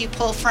Times, you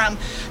pull from,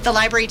 the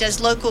library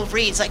does local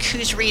reads, like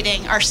who's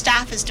reading. Our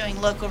staff is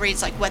doing local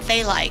reads, like what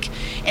they like.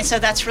 And so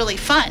that's really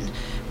fun.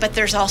 But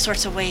there's all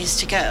sorts of ways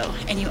to go,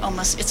 and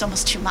it's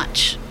almost too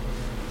much.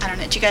 I don't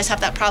know. Do you guys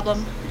have that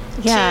problem?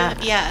 Yeah.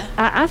 Yeah.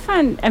 I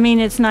find,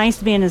 it's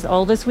nice being as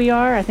old as we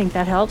are. I think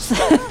that helps.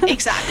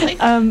 Exactly.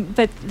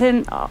 But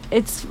then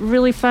it's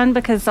really fun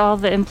because all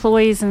the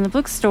employees in the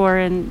bookstore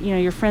and,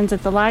 your friends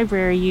at the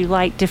library, you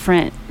like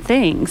different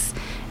things.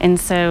 And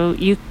so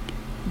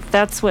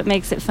that's what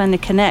makes it fun to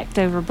connect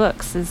over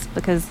books, is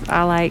because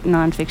I like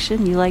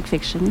nonfiction, you like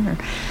fiction, or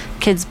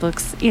kids'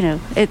 books.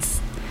 It's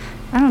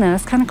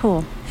kind of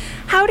cool.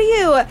 How do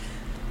you...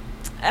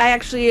 I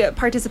actually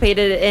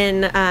participated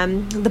in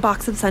the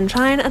Box of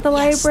Sunshine at the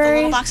library. The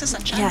Little Box of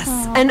Sunshine. Yes,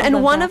 Oh,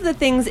 and one of the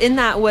things in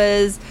that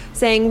was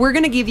saying, we're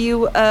going to give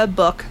you a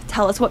book.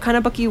 Tell us what kind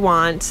of book you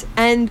want.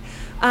 And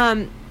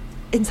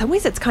in some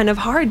ways, it's kind of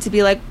hard to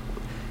be like,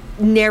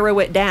 narrow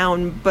it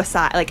down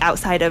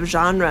outside of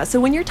genre.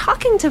 So when you're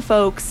talking to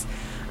folks,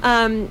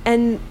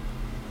 and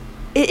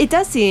it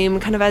does seem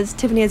kind of, as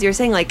Tiffany, as you're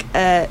saying, like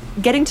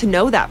getting to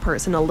know that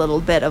person a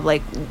little bit of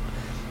like,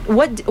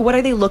 what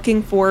are they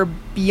looking for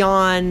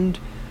beyond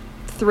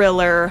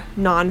thriller,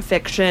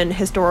 nonfiction,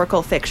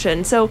 historical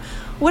fiction? So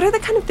what are the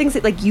kind of things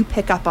that like you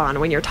pick up on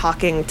when you're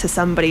talking to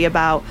somebody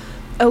about,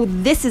 oh,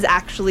 this is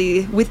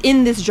actually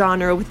within this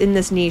genre, within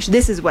this niche,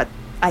 this is what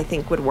I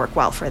think would work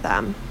well for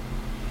them?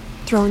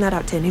 Throwing that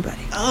out to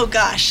anybody. Oh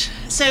gosh.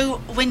 So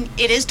when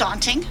it is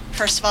daunting,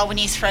 first of all, when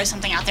you throw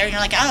something out there and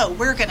you're like, oh,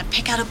 we're going to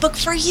pick out a book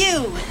for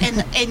you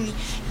and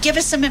give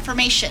us some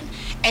information.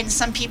 And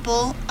some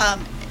people,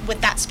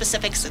 with that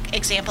specific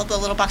example, the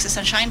Little Box of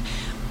Sunshine,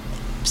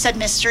 said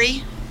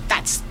mystery.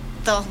 That's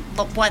the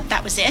one,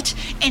 that was it.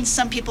 And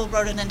some people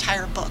wrote an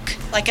entire book,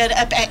 like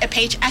a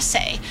page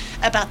essay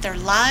about their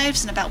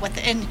lives and about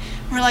and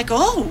we're like,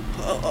 oh,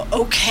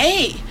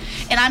 okay.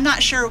 And I'm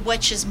not sure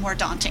which is more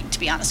daunting, to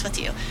be honest with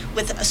you,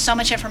 with so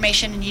much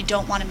information and you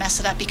don't want to mess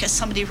it up because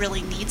somebody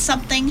really needs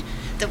something,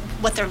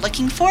 what they're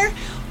looking for,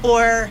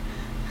 or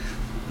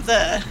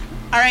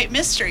all right,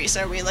 mysteries,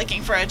 are we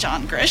looking for a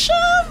John Grisham?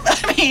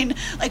 I mean,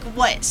 like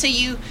what? So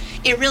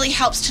it really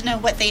helps to know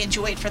what they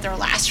enjoyed for their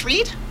last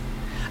read.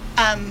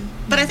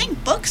 But I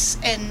think books,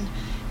 and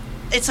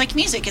it's like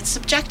music, it's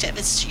subjective.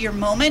 It's your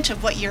moment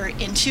of what you're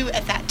into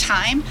at that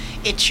time.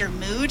 It's your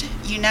mood.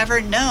 You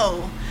never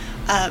know.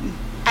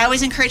 I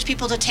always encourage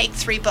people to take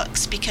 3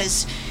 books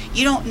because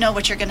you don't know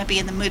what you're going to be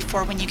in the mood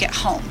for when you get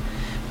home.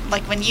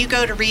 Like when you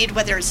go to read,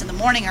 whether it's in the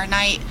morning or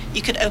night,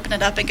 you could open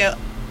it up and go,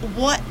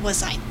 what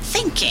was I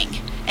thinking?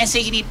 And so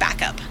you need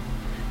backup.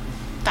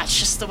 That's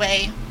just the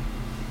way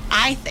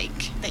I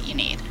think that you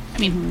need. I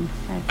mean,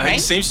 right?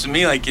 It seems to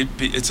me like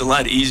it's a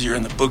lot easier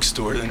in the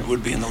bookstore than it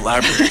would be in the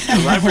library.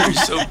 The library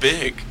is so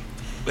big.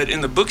 But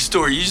in the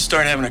bookstore, you just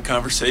start having a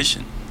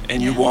conversation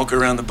and you walk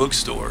around the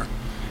bookstore.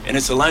 And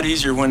it's a lot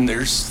easier when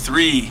there's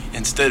 3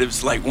 instead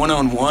of like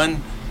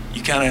one-on-one.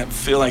 You kind of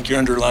feel like you're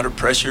under a lot of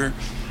pressure.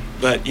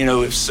 But,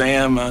 if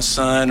Sam, my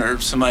son, or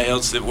somebody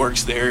else that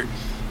works there,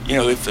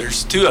 if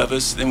there's 2 of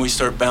us, then we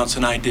start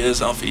bouncing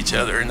ideas off each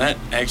other. And that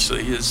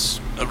actually is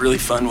a really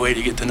fun way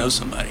to get to know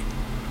somebody.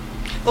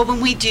 Well,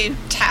 when we do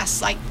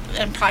tasks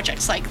and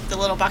projects like the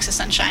Little Box of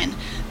Sunshine,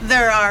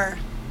 there are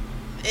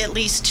at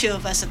least 2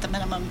 of us at the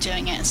minimum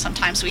doing it. And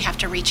sometimes we have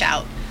to reach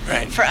out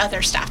for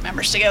other staff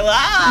members to go,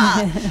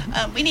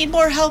 we need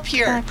more help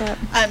here.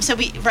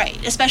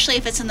 Especially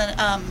if it's in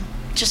the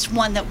just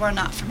one that we're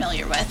not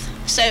familiar with.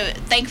 So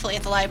thankfully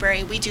at the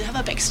library, we do have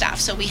a big staff.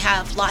 So we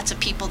have lots of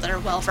people that are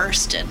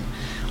well-versed in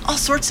all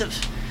sorts of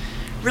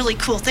really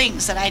cool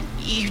things that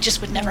you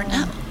just would never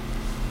know.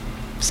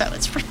 So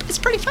it's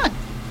pretty fun.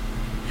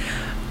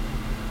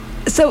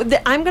 So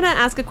I'm going to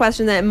ask a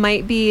question that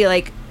might be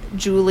like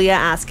Julia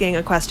asking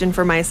a question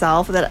for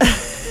myself that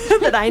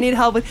that I need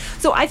help with.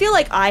 So I feel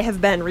like I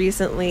have been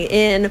recently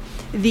in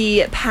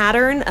the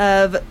pattern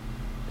of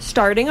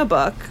starting a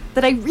book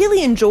that I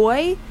really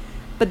enjoy,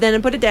 but then I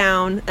put it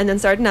down and then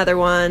start another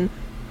one,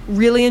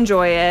 really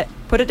enjoy it,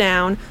 put it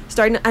down,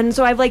 and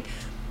so I've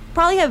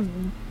probably have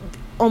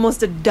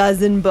almost a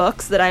dozen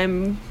books that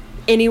I'm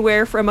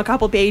anywhere from a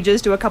couple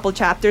pages to a couple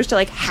chapters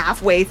to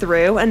halfway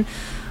through. And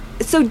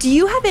so do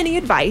you have any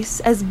advice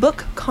as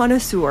book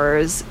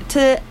connoisseurs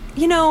to,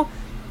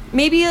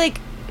 maybe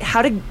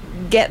how to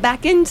get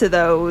back into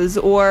those,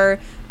 or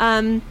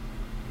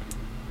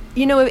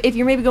if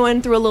you're maybe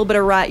going through a little bit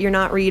of rut, you're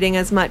not reading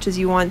as much as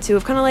you want to,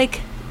 of kind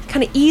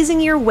of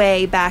easing your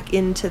way back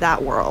into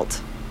that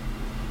world?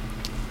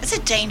 It's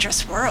a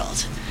dangerous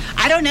world.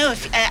 I don't know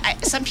if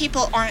some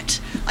people aren't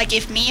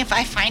if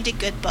I find a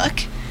good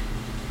book,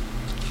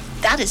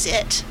 that is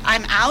it.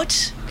 I'm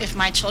out. If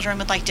my children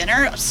would like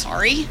dinner, I'm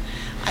sorry.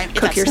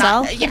 Cook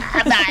yourself?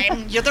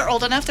 They're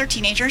old enough, they're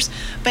teenagers,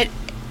 but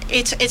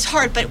it's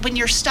hard. But when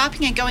you're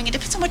stopping and going, it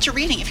depends on what you're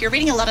reading. If you're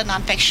reading a lot of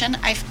nonfiction,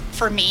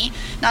 for me,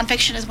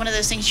 nonfiction is one of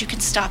those things you can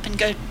stop and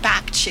go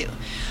back to.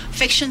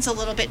 Fiction's a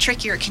little bit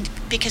trickier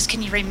because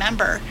can you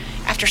remember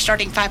after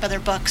starting 5 other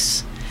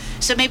books?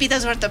 So maybe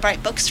those aren't the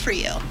right books for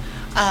you.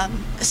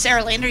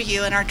 Sarah Lander,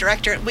 you and our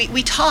director,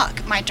 we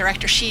talk. My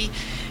director,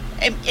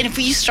 and if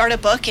you start a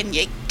book and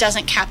it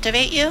doesn't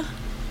captivate you,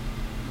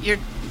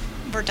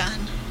 we're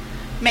done.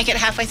 Make it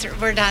halfway through,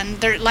 we're done.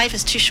 Their life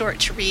is too short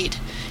to read.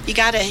 You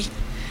gotta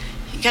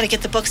You got to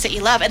get the books that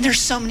you love, and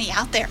there's so many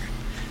out there,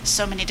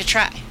 so many to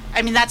try.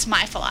 I mean, that's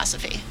my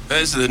philosophy.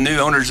 As the new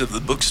owners of the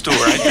bookstore,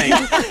 I think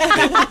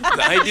that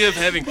the idea of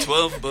having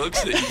 12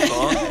 books that you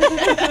bought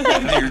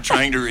and that you're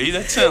trying to read,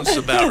 that sounds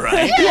about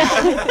right.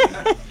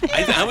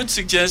 I would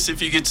suggest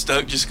if you get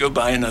stuck, just go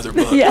buy another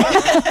book. Is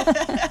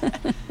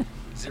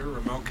there a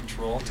remote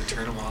control to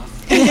turn them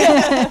off?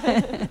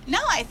 No,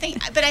 I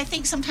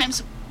think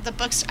sometimes the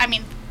books, I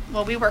mean,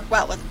 well, we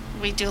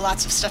do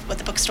lots of stuff with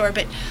the bookstore,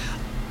 but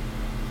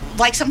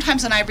like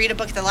sometimes when I read a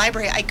book at the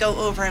library, I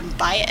go over and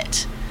buy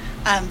it.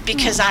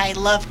 Because I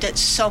loved it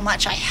so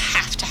much, I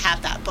have to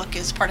have that book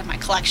as part of my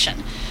collection.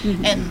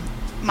 Mm-hmm. And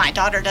my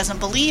daughter doesn't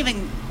believe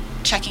in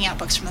checking out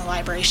books from the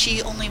library. She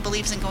only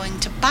believes in going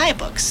to buy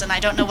books, and I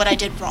don't know what I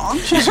did wrong.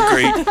 She's a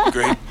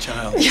great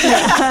child.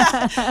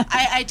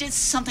 I did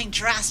something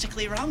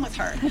drastically wrong with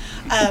her.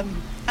 I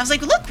was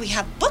like, look, we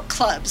have book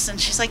clubs.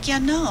 And she's like, yeah,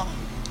 no.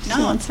 She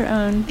wants her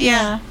own.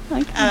 Yeah.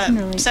 I can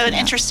relate so to an that.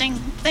 interesting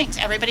things.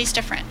 Everybody's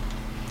different.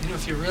 You know,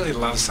 if you really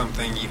love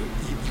something, you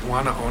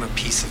want to own a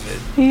piece of it.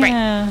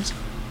 Yeah. Right.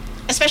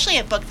 Especially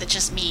a book that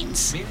just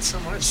means so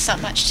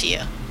much to you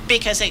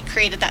because it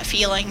created that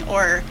feeling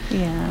or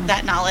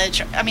that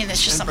knowledge. I mean,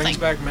 it's just and something. It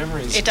brings back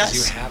memories. It does.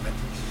 You have it.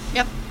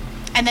 Yep.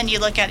 And then you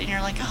look at it and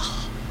you're like,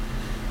 oh,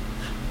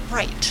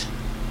 right.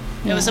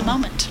 It was a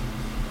moment.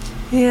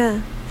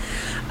 Yeah.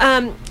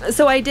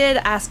 So I did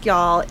ask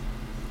y'all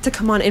to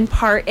come on in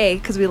part A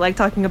because we like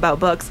talking about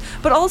books,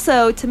 but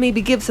also to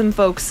maybe give some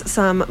folks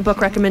some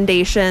book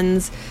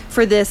recommendations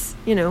for this,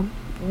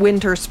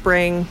 winter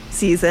spring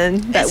season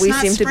that we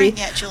seem to be. It's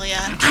not spring yet, Julia.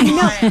 I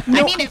know.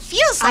 No. I mean, it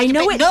feels like I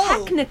know it, it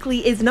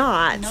technically is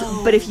not,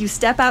 but if you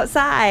step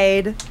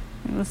outside,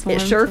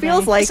 it sure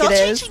feels like it's all it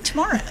is. changing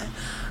tomorrow.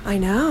 I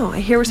know. I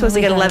hear we're supposed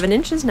to get 11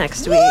 inches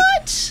next week.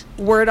 What?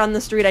 Word on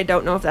the street, I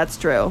don't know if that's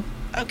true.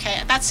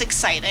 Okay, that's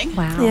exciting.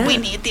 Wow. Yeah. We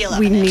need the 11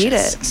 We inches. need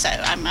it. So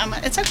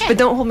it's okay. But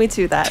don't hold me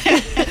to that.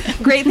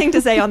 Great thing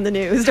to say on the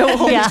news. Don't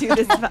hold me to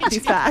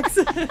these facts.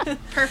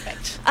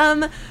 Perfect.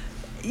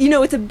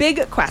 It's a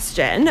big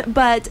question,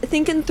 but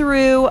thinking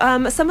through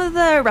some of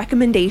the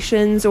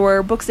recommendations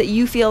or books that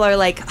you feel are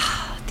like,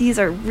 these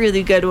are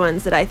really good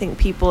ones that I think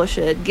people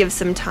should give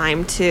some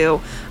time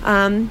to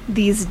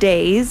these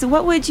days.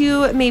 What would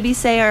you maybe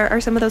say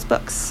are some of those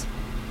books?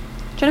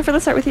 Jennifer,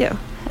 let's start with you.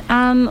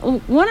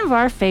 One of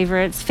our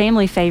favorites,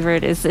 family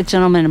favorite, is A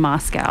Gentleman in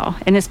Moscow,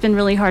 and it's been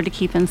really hard to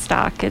keep in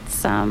stock.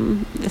 It's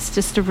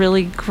just a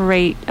really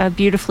great,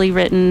 beautifully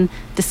written,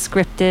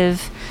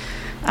 descriptive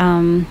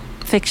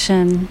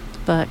fiction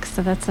book.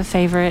 So that's a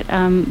favorite.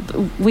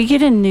 We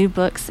get in new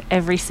books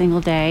every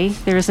single day.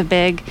 There's a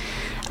big,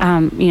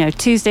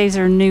 Tuesdays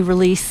are new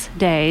release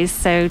days.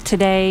 So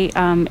today,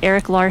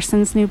 Eric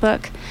Larson's new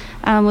book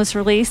was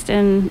released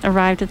and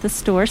arrived at the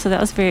store, so that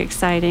was very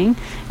exciting.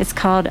 It's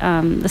called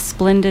The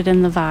Splendid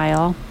and the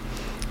Vile.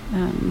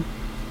 Well,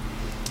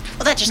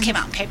 that just came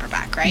out in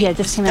paperback, right? Yeah, it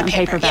just came out in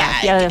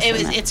paperback. Yeah, that's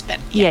it's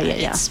been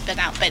it's been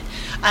out, but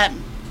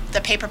the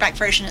paperback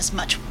version is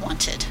much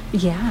wanted.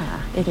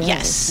 Yeah, it is.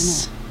 Yes.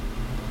 Isn't it?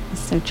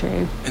 That's so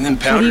true. And then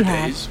Powder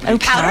Days. Oh,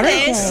 Powder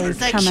Days,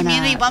 the coming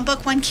community up. One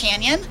Book, One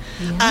Canyon,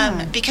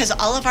 because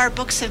all of our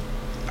books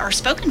are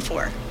spoken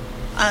for.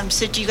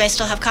 So do you guys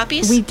still have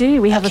copies? We do.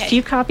 We have a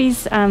few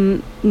copies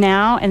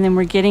now, and then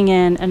we're getting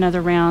in another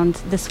round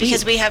this week.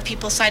 Because we have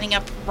people signing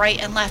up right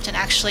and left, and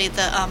actually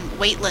the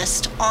wait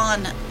list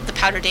on the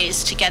Powder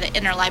Days to get an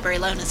interlibrary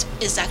loan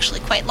is actually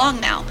quite long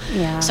now.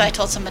 Yeah. So I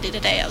told somebody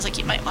today, I was like,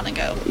 you might want to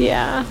go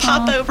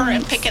pop over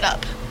and pick it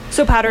up.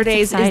 So Powder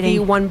Days exciting. is the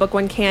One Book,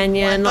 One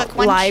Canyon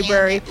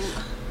library.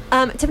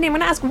 Tiffany, I'm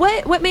going to ask,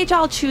 what made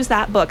y'all choose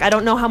that book? I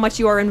don't know how much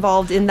you are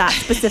involved in that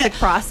specific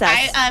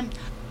process.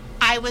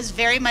 I was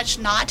very much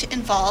not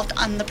involved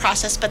on the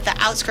process, but the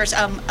outskirts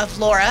of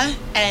Laura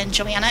and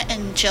Joanna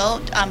and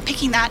Jill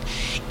picking that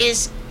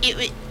is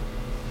it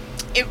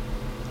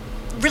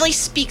really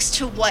speaks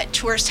to what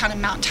tourist town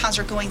and mountain towns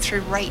are going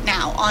through right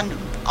now on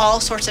all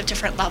sorts of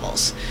different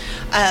levels,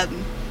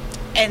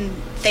 and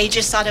they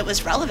just thought it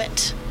was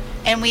relevant.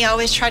 And we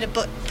always try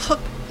to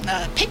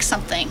pick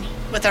something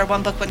with our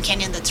One Book, One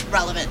Canyon that's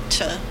relevant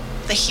to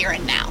the here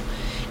and now,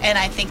 and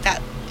I think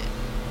that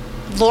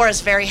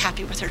Laura's very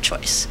happy with her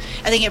choice.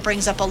 I think it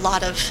brings up a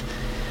lot of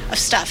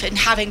stuff. And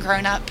having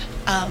grown up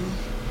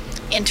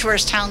in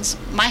tourist towns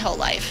my whole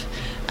life,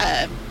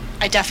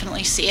 I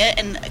definitely see it.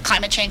 And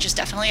climate change is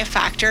definitely a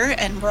factor.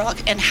 And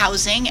and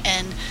housing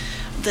and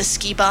the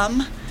ski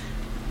bum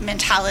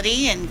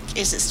mentality. And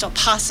is it still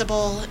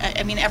possible?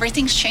 I mean,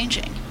 everything's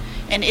changing.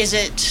 And is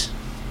it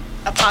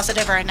a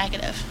positive or a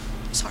negative?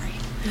 Sorry.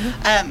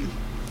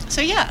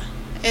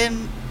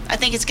 Mm-hmm. I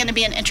think it's going to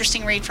be an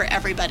interesting read for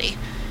everybody.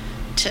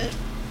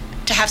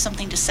 To have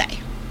something to say.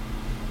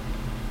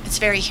 It's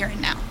very here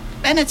and now.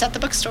 And it's at the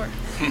bookstore.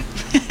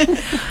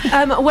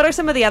 What are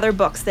some of the other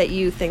books that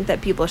you think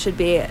that people should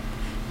be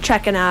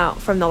checking out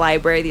from the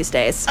library these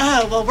days?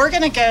 Oh, well, we're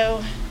going to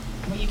go...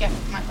 Will you get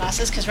my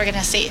glasses? Because we're going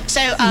to see.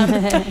 So,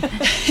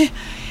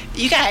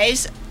 you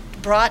guys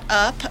brought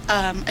up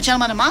A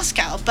Gentleman in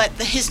Moscow, but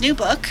his new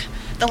book,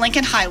 The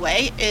Lincoln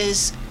Highway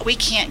we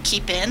can't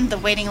keep in. The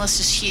waiting list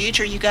is huge.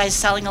 Are you guys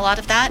selling a lot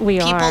of that? We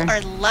People are.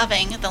 are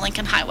loving The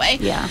Lincoln Highway.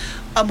 Yeah.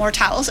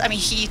 Mortals. I mean,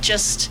 he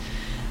just,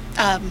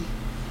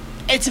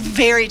 it's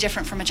very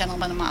different from A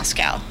Gentleman in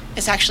Moscow.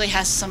 It actually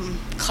has some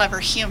clever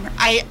humor.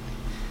 I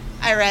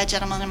read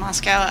Gentleman in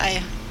Moscow.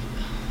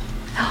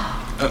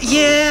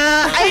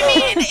 Yeah,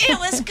 I mean, it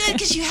was good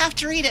because you have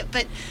to read it,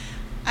 but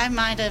I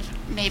might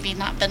have maybe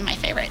not been my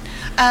favorite.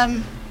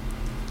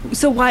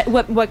 So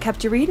what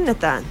kept you reading it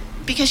then?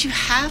 Because you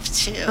have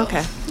to.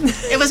 Okay.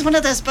 It was one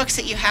of those books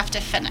that you have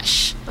to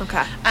finish.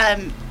 Okay.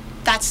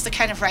 That's the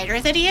kind of writer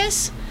that he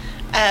is.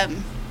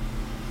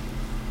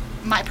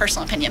 My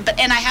personal opinion.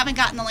 And I haven't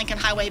gotten The Lincoln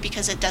Highway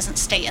because it doesn't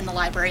stay in the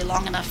library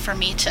long enough for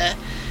me to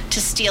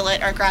steal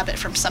it or grab it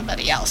from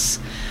somebody else.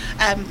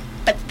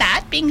 But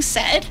that being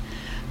said,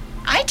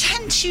 I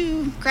tend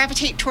to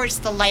gravitate towards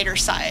the lighter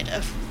side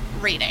of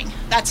reading.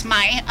 That's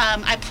my,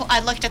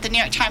 I looked at the New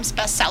York Times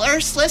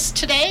bestsellers list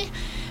today,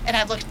 and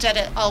I've looked at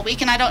it all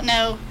week, and I don't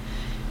know,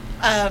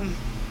 and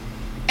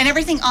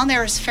everything on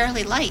there is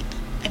fairly light.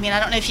 I mean, I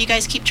don't know if you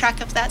guys keep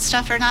track of that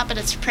stuff or not, but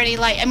it's pretty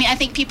light. I mean, I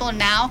think people are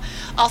now,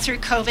 all through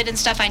COVID and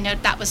stuff, I know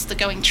that was the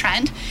going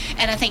trend,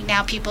 and I think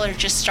now people are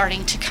just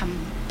starting to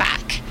come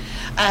back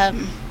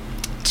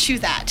to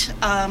that.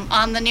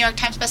 On the New York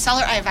Times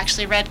bestseller, I've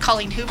actually read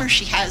Colleen Hoover.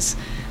 She has,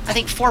 I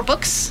think, 4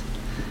 books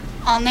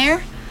on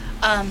there.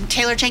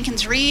 Taylor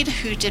Jenkins Reid,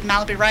 who did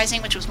Malibu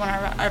Rising, which was one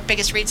of our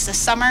biggest reads this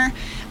summer.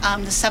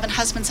 The Seven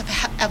Husbands of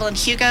Evelyn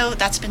Hugo,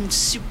 that's been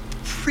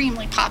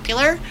supremely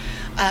popular.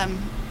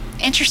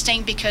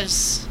 Interesting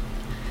because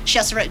she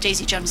also wrote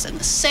Daisy Jones and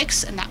the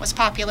Six, and that was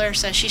popular.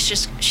 So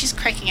she's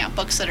cranking out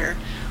books that are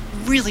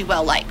really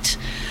well liked.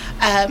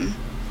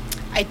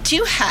 I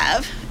do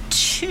have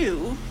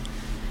 2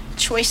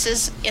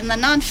 choices in the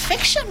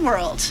nonfiction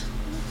world,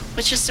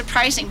 which is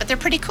surprising, but they're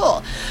pretty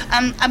cool.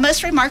 A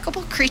Most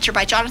Remarkable Creature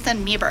by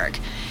Jonathan Meberg.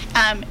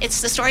 It's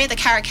the story of the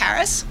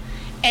Caracaras,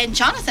 and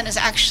Jonathan is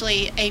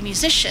actually a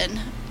musician.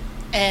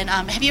 And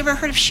have you ever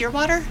heard of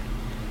Shearwater?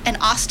 An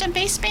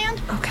Austin-based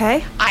band?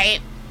 Okay.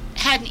 I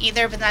hadn't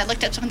either, but then I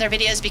looked up some of their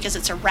videos because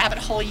it's a rabbit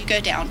hole you go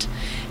down.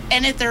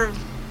 And they're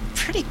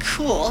pretty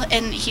cool.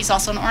 And he's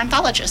also an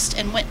ornithologist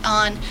and went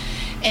on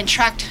and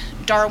tracked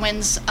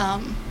Darwin's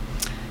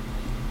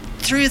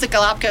through the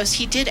Galapagos.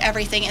 He did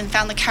everything and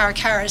found the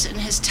Caracaras and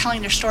is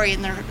telling their story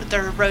and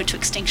their road to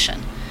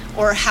extinction,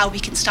 or how we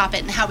can stop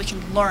it and how we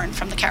can learn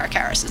from the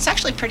Caracaras. It's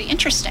actually pretty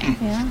interesting.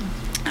 Yeah.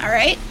 All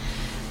right.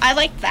 I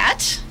like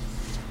that.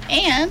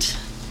 And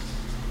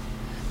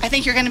I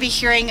think you're going to be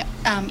hearing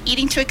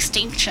Eating to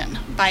Extinction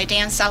by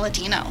Dan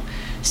Saladino.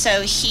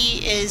 So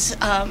he is,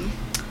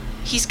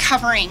 he's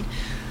covering,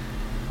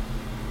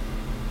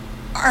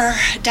 our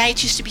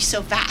diets used to be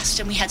so vast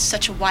and we had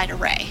such a wide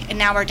array. And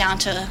now we're down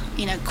to,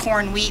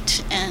 corn,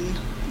 wheat, and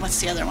what's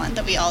the other one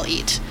that we all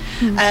eat?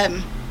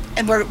 Mm-hmm.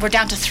 And we're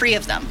down to 3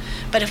 of them.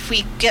 But if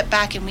we get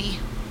back and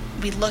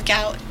we look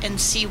out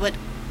and see what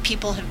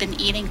people have been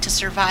eating to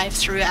survive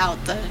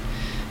throughout the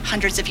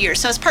hundreds of years.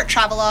 So it's part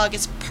travelogue,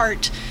 it's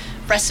part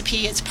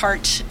recipe, it's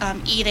part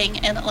eating,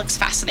 and it looks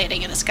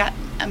fascinating, and it's got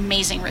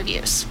amazing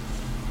reviews.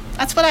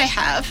 That's what I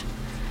have.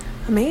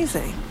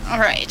 Amazing. All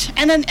right.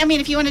 And then,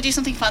 if you want to do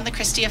something fun, the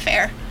Christie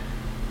Affair.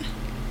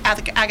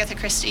 Agatha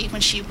Christie,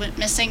 when she went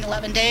missing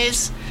 11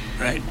 days.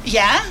 Right.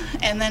 Yeah.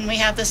 And then we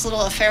have this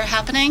little affair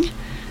happening.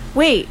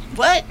 Wait.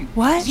 What?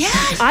 Yeah.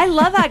 I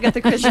love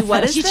Agatha Christie.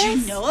 What is Did this?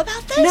 you know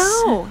about this?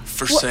 No.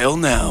 For sale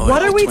now.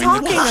 What are we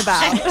between the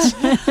talking books.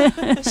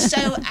 about?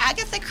 So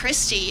Agatha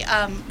Christie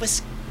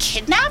was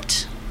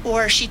kidnapped,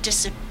 or she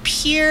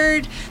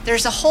disappeared.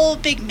 There's a whole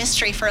big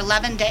mystery for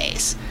 11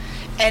 days.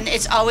 And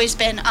it's always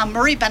been,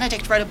 Marie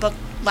Benedict wrote a book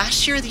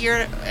last year, the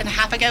year and a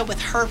half ago,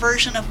 with her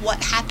version of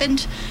what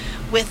happened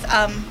with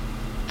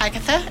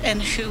Agatha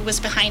and who was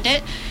behind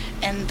it.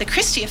 And the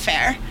Christie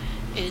Affair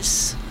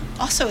is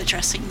also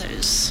addressing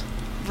those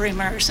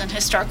rumors and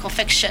historical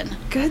fiction.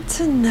 Good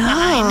to know.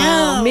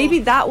 I know. Maybe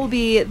that will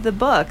be the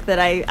book that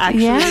I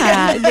actually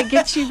that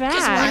gets you back.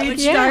 Why would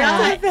you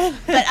Yeah. not?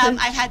 But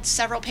I've had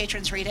several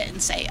patrons read it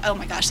and say, "Oh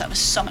my gosh, that was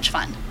so much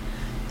fun."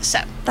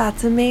 So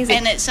That's amazing.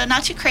 and it's so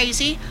not too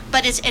crazy,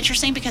 but it's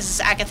interesting because it's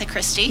Agatha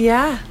Christie.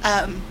 Yeah.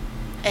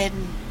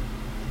 And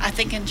I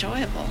think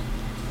enjoyable.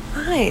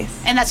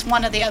 Nice. And that's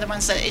one of the other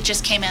ones that it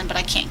just came in, but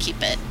I can't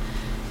keep it.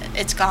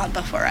 It's gone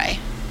before I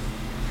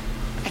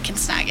can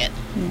snag it.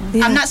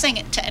 Yeah. I'm not saying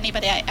it to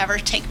anybody I ever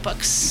take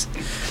books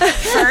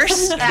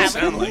first. I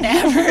sound would like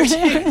never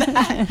do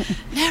that.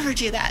 Never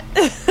do that.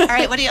 All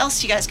right, what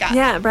else you guys got?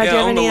 Yeah, Brad, do you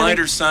Yeah, have on the any other-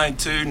 lighter side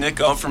too, Nick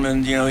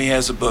Offerman, he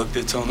has a book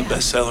that's on the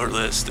bestseller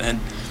list,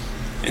 and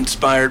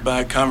inspired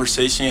by a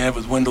conversation he had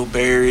with Wendell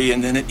Berry,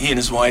 and then he and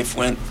his wife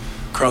went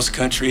cross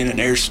country in an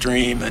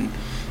Airstream, and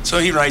so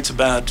he writes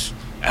about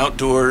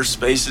outdoor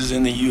spaces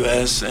in the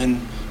U.S.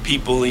 and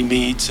people he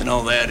meets and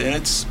all that, and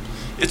it's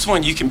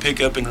one you can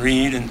pick up and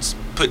read and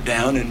put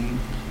down and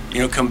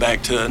come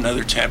back to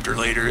another chapter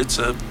later. It's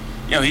a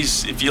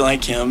he's, if you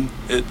like him,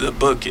 the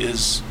book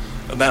is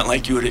about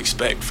like you would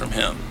expect from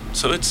him.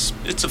 So it's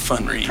a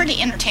fun read. Pretty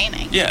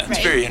entertaining. Yeah, it's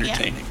right? very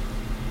entertaining.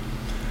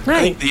 Right.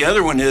 I think the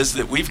other one is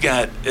that we've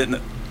got,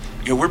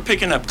 we're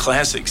picking up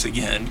classics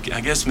again.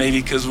 I guess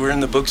maybe because we're in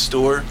the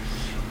bookstore,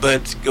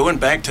 but going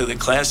back to the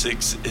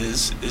classics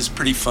is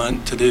pretty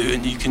fun to do,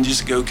 and you can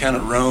just go kind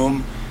of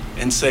roam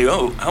and say,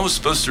 oh, I was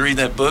supposed to read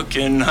that book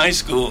in high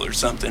school or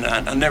something.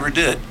 I never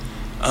did.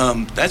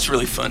 That's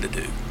really fun to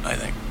do, I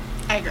think.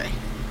 I agree.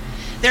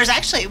 There's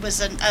actually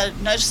was a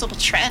noticeable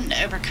trend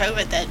over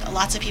COVID that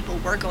lots of people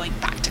were going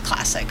back to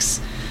classics.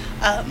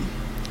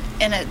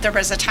 There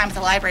was a time at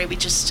the library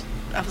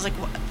I was like,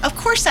 well, of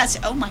course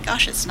oh my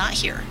gosh, it's not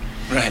here.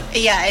 Right.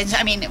 Yeah, and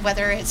I mean,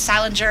 whether it's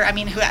Salinger,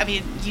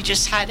 you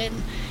just had it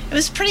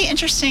was a pretty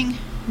interesting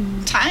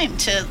time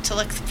to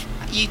look.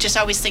 You just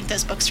always think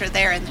those books are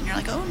there, and then you're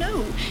like, oh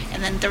no.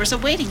 And then there was a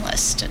waiting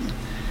list, and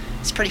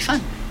it's pretty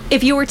fun.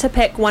 If you were to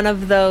pick one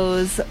of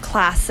those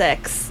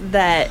classics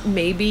that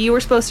maybe you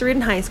were supposed to read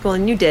in high school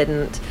and you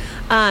didn't,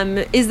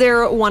 is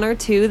there one or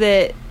two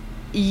that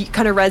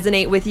kind of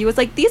resonate with you? It's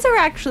like, these are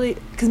actually,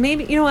 because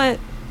maybe, you know what,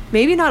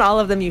 maybe not all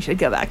of them you should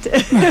go back to.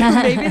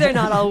 Maybe they're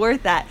not all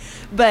worth that.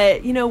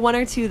 But, one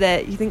or two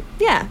that you think,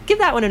 yeah, give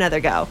that one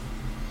another go.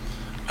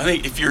 I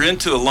think if you're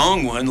into a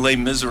long one, Les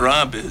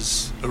Miserables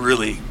is a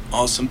really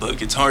awesome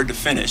book. It's hard to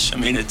finish. I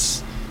mean,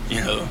 it's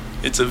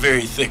a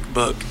very thick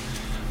book.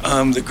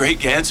 The Great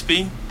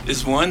Gatsby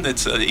is one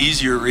that's an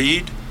easier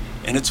read,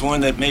 and it's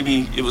one that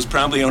maybe it was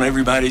probably on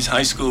everybody's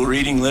high school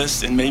reading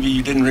list, and maybe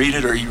you didn't read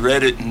it or you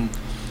read it and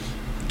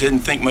didn't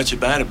think much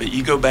about it, but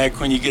you go back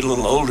when you get a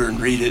little older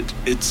and read it,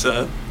 it's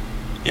a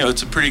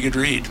pretty good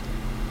read.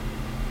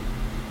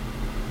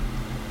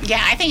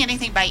 Yeah, I think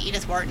anything by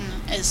Edith Wharton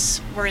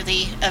is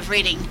worthy of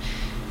reading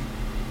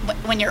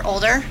when you're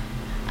older.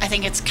 I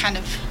think it's kind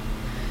of,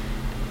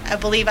 I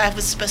believe I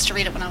was supposed to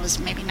read it when I was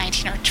maybe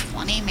 19 or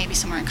 20, maybe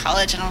somewhere in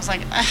college, and I was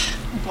like,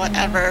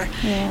 whatever.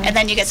 Yeah. And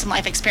then you get some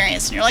life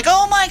experience, and you're like,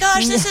 oh my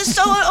gosh, this is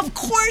so, of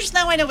course,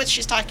 now I know what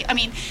she's talking. I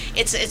mean,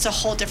 it's a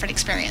whole different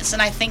experience,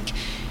 and I think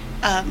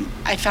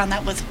I found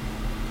that with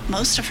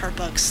most of her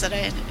books that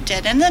I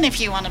did. And then if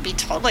you want to be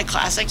totally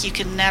classic, you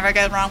can never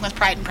go wrong with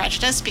Pride and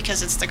Prejudice,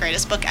 because it's the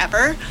greatest book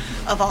ever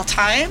of all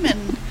time,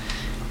 and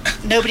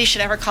nobody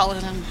should ever call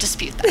in and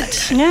dispute that.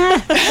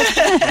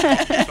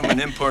 From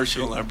an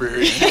impartial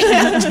librarian.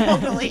 Yeah,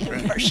 totally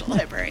impartial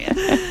librarian.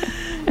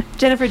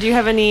 Jennifer, do you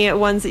have any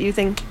ones that you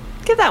think,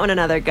 give that one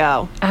another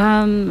go?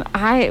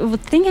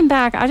 Thinking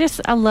back,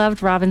 I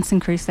loved Robinson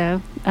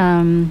Crusoe.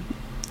 And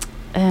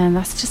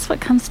that's just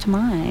what comes to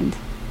mind.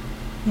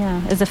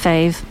 Yeah, as a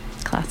fave.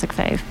 Classic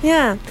fave.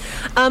 Yeah.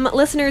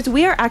 Listeners,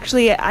 we are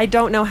actually, I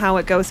don't know how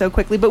it goes so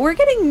quickly, but we're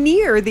getting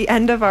near the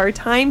end of our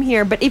time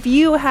here. But if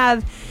you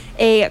have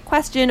a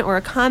question or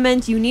a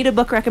comment, you need a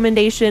book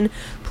recommendation,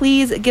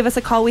 please give us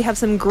a call. We have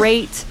some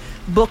great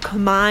book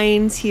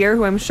minds here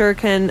who I'm sure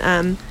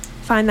can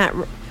find that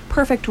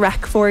perfect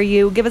rec for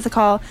you. Give us a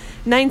call,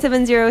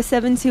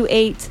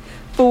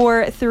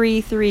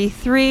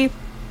 970-728-4333.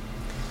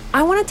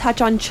 I want to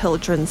touch on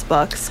children's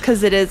books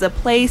because it is a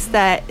place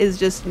that is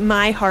just,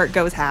 my heart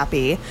goes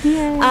happy.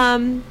 Yeah.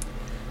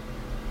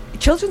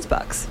 Children's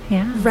books.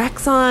 Yeah.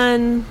 Recs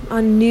on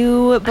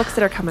new books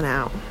that are coming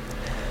out.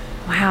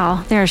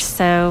 Wow, there are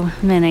so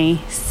many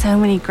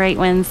great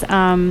ones.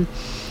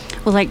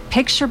 Like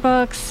picture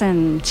books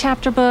and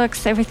chapter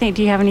books, everything.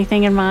 Do you have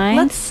anything in mind?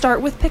 Let's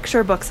start with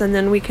picture books, and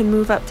then we can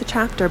move up to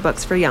chapter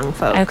books for young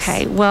folks.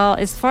 Okay. Well,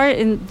 as far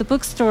in the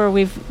bookstore,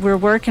 we're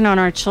working on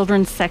our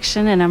children's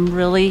section, and I'm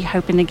really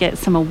hoping to get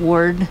some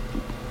award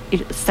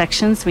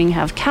sections. We can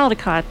have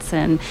Caldecott's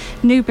and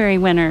Newbery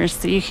winners,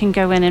 so you can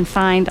go in and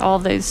find all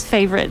those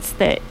favorites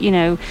that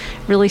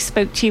really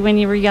spoke to you when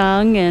you were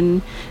young,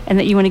 and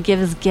that you want to give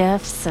as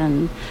gifts,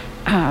 and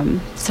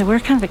so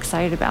we're kind of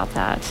excited about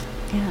that.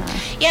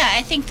 Yeah,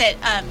 I think that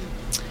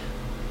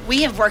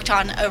we have worked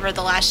on over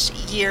the last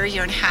year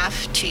and a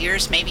half, 2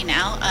 years maybe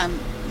now,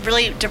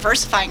 really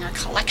diversifying our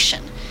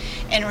collection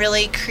and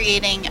really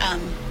creating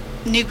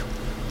new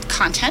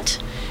content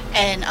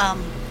and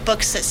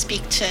books that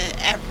speak to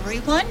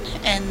everyone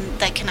and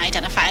that can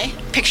identify.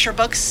 Picture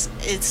books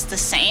is the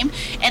same,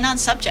 and on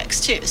subjects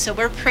too. So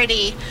we're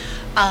pretty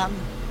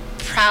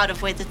proud of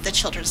the way that the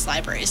children's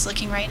library is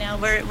looking right now.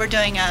 We're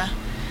doing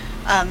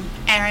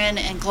Aaron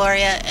and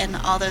Gloria and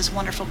all those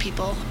wonderful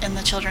people and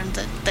the children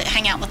that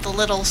hang out with the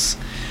littles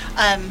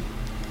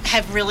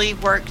have really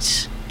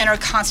worked and are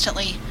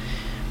constantly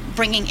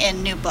bringing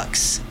in new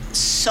books.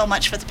 So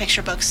much for the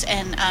picture books,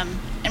 and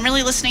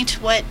really listening to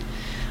what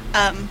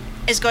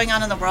is going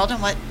on in the world and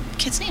what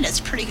kids need. It's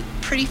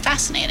pretty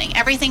fascinating.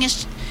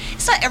 It's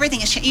not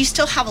everything is changed. You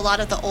still have a lot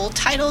of the old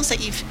titles that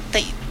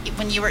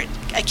when you were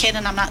a kid,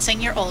 and I'm not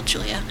saying you're old,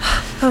 Julia.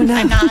 Oh no.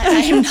 I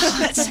am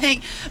not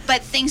saying,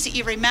 but things that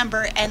you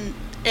remember, and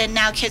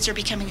now kids are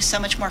becoming so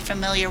much more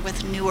familiar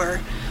with newer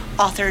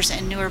authors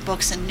and newer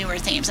books and newer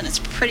themes, and it's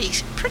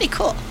pretty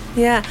cool.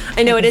 Yeah,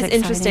 I know it is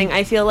exciting. interesting.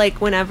 I feel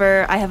like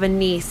whenever I have a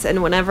niece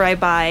and whenever I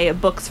buy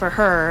books for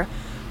her,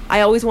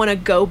 I always want to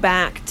go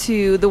back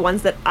to the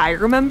ones that I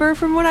remember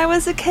from when I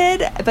was a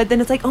kid, but then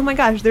it's like, oh my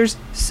gosh, there's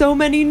so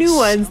many new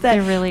ones that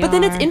There really but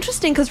then it's are.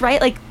 interesting because, right,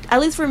 like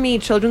at least for me,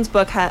 children's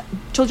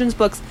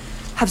books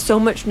have so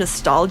much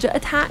nostalgia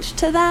attached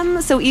to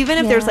them. So even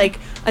if there's Yeah. like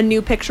a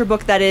new picture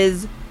book that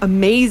is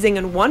amazing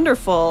and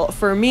wonderful,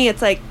 for me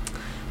it's like,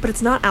 but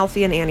it's not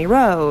Alfie and Annie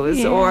Rose,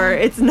 Yeah. or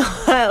it's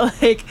not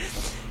like,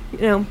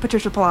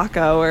 Patricia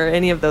Polacco or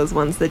any of those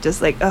ones that just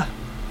like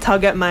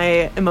tug at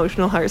my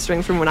emotional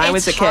heartstrings from when I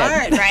was a It's kid.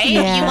 hard, right?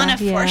 Yeah, You want to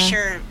force yeah.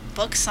 your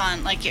books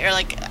on, like, you're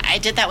like, I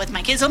did that with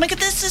my kids. Oh my God,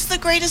 this is the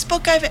greatest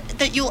book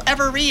that you'll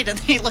ever read. And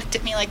they looked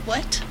at me like,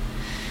 what?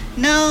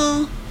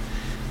 No.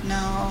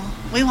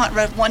 We want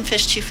one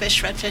fish, two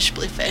fish, red fish,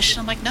 blue fish. And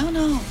I'm like,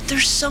 no,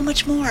 there's so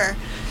much more.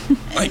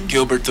 Like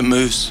Gilbert the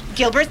Moose.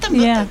 Gilbert the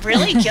Moose? Yeah.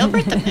 Really?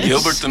 Gilbert the Moose?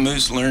 Gilbert the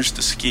Moose Learns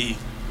to Ski.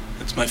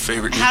 That's my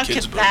favorite new How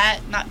kids could book.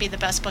 that not be the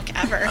best book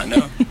ever? I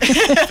know.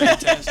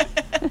 Fantastic.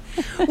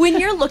 When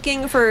you're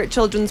looking for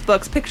children's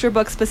books, picture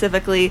books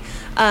specifically,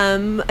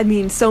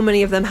 so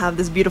many of them have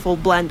this beautiful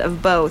blend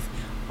of both.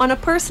 On a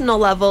personal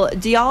level,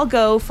 do y'all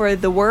go for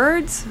the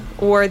words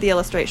or the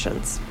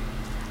illustrations?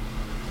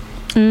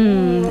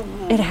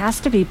 It has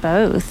to be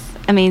both.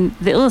 I mean,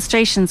 the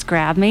illustrations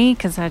grab me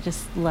because I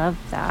just love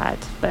that.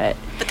 But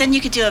But then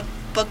you could do a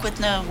book with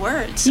no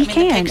words. you I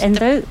mean, can,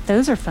 and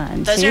those are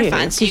fun those too. are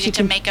fun. So you 'cause get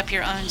to make up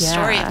your own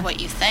story of what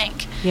you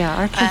think. Yeah,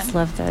 our kids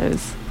love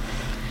those.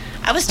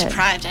 I was But-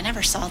 deprived. I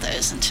never saw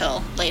those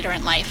until later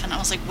in life, and I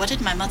was like, what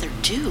did my mother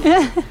do?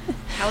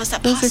 How is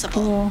that Those are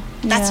possible? cool.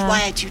 That's Yeah.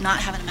 why I do not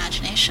have an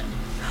imagination.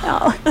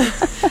 Oh.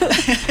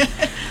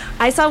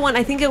 I saw one,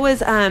 I think it was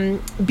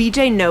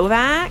BJ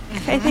Novak,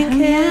 I think Oh,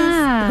 his,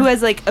 yeah. who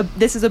has like,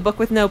 this is a book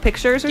with no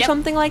pictures or Yep.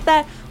 something like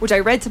that, which I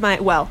read to my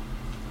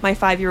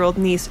 5-year-old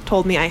niece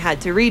told me I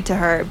had to read to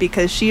her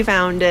because she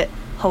found it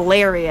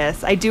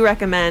hilarious. I do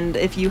recommend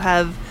if you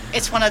have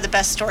It's one of the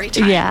best story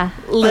time Yeah,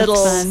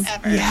 little that's fun.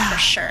 ever, Yeah. for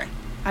sure.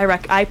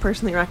 I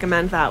personally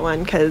recommend that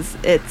one because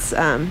it's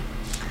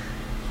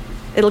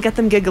it'll get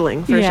them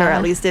giggling for Yeah. sure,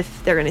 at least if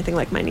they're anything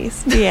like my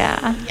niece.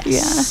 Yeah,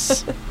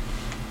 Yes.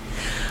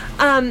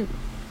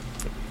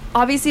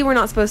 Obviously we're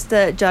not supposed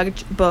to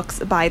judge books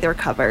by their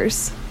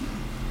covers.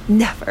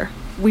 Never.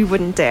 We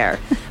wouldn't dare.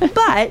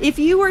 But if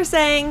you were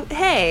saying,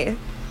 hey,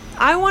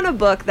 I want a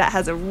book that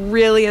has a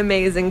really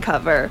amazing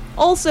cover,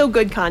 also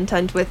good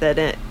content with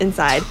it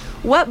inside,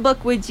 what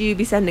book would you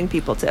be sending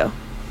people to?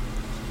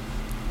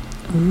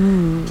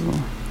 Ooh.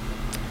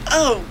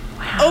 Oh,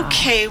 Wow.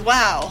 okay,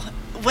 wow.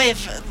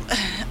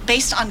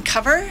 Based on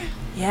cover?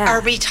 Yeah.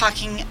 Are we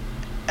talking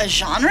a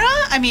genre?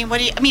 I mean,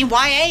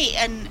 YA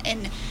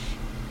and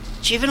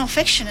juvenile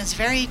fiction is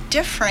very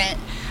different.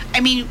 I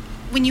mean,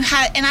 when you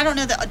have, and I don't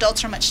know that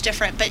adults are much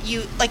different, but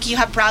you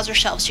have browser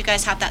shelves, you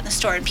guys have that in the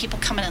store, and people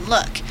come in and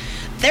look.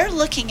 They're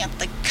looking at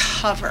the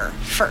cover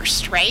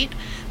first, right?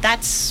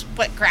 That's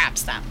what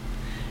grabs them.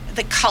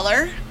 The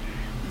color,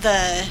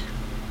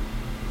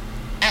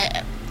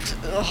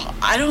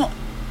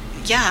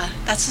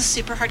 that's a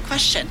super hard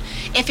question.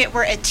 If it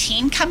were a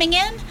teen coming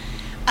in,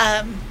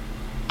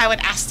 I would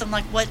ask them,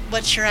 like,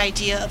 what's your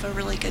idea of a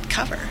really good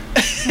cover?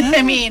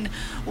 I mean,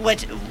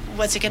 what's it going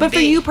to be? But for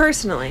you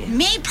personally.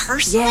 Me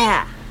personally?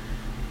 Yeah.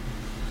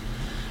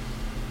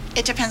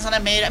 It depends on a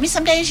mood. I mean,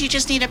 some days you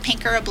just need a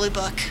pink or a blue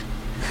book.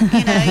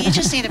 You know, you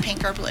just need a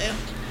pink or blue.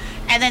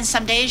 And then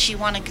some days you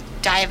want to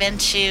dive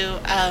into,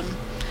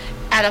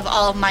 out of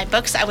all of my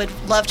books, I would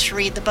love to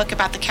read the book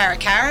about the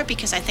caracara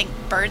because I think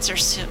birds are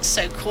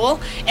so cool.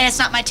 And it's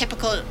not my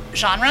typical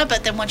genre,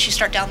 but then once you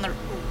start down the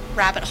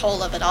rabbit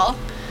hole of it all,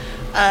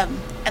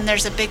 and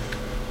there's a big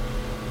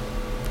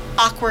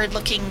awkward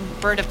looking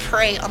bird of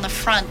prey on the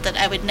front that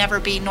I would never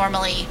be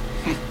normally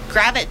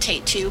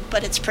gravitate to,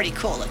 but it's pretty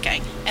cool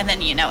looking, and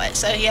then you know it.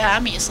 So yeah,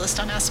 I'm useless,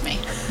 don't ask me.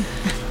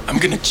 I'm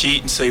going to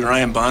cheat and say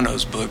Ryan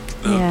Bono's book,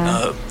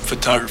 the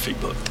photography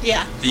book.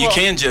 Yeah. You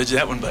can judge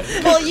that one by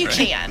the Well, cover, you right?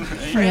 can.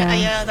 Yeah.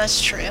 Yeah,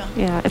 that's true. Yeah, it's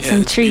Yeah, it's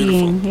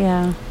intriguing. beautiful.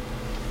 Yeah.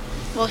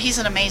 Well, he's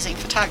an amazing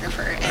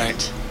photographer, and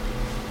Right.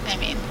 I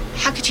mean,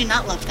 how could you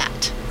not love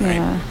that? Right.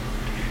 Yeah. All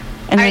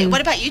And right, then-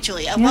 what about you,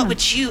 Julia? Yeah. What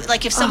would you,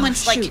 like, if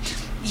someone's like, shoot.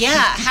 yeah,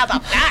 how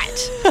about that?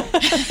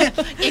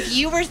 If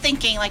you were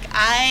thinking, like,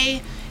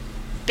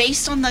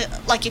 based on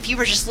if you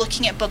were just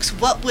looking at books,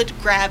 what would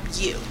grab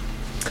you?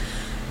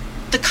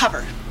 The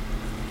cover.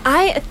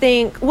 I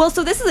think,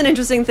 so this is an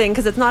interesting thing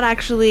because it's not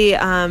actually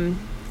a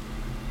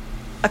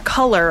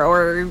color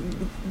or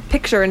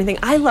picture or anything.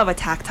 I love a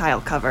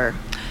tactile cover.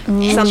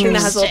 Something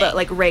that has a little bit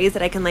like raised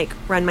that I can like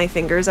run my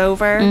fingers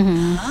over.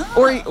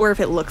 Or if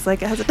it looks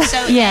like it has a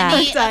So Yeah.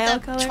 any tactile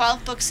of the color.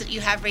 12 books that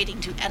you have reading,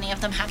 do any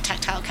of them have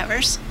tactile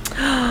covers?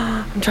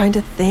 I'm trying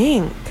to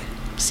think.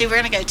 See, we're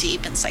going to go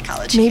deep in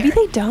psychology Maybe here.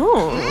 they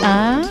don't.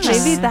 Ah.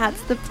 Maybe that's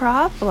the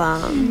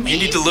problem. You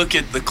need to look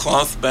at the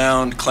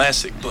cloth-bound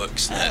classic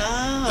books.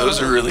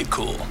 Those are really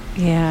cool.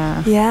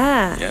 Yeah.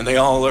 Yeah. Yeah, they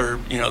all are,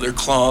 they're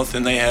cloth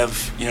and they have,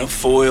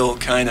 foil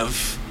kind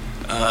of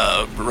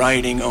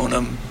writing on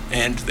them.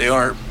 And they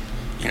are,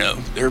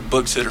 they're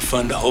books that are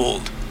fun to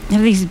hold.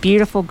 have these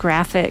beautiful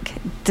graphic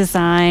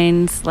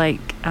designs, like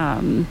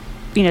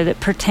that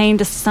pertain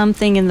to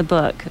something in the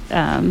book.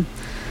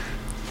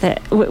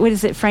 What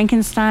is it,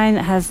 Frankenstein,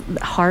 that has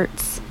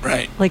hearts?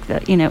 Right. Like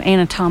the,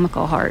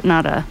 anatomical heart,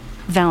 not a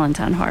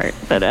Valentine heart,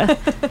 but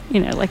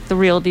like the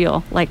real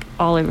deal, like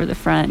all over the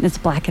front. It's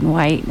black and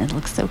white, and it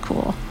looks so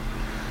cool.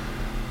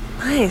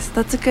 Nice.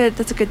 That's a good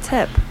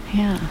tip.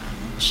 Yeah.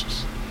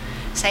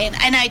 Saying,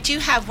 and I do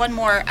have one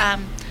more,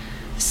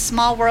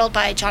 Small World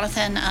by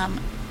Jonathan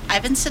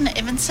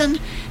Ivinson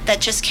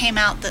that just came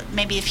out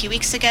maybe a few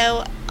weeks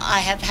ago. I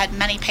have had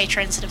many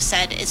patrons that have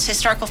said it's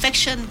historical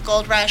fiction,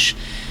 Gold Rush,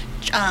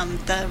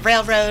 the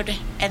railroad,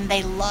 and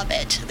they love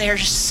it. They're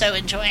just so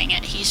enjoying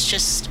it.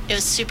 It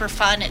was super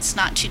fun. It's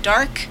not too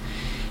dark,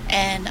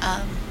 and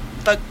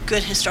but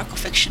good historical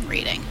fiction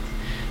reading.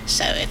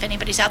 So if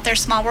anybody's out there,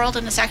 Small World,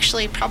 and it's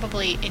actually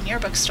probably in your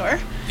bookstore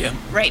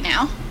right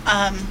now,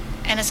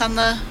 and it's on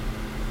the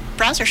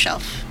browser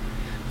shelf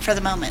for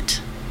the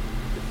moment.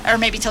 Or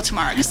maybe till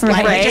tomorrow, because the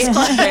library just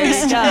closed. There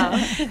you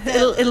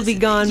go. It'll be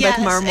gone by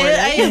tomorrow morning.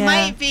 It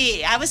might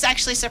be. I was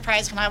actually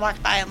surprised when I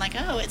walked by. I'm like,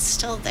 oh, it's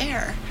still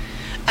there.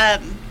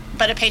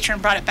 But a patron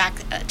brought it back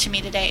to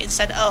me today and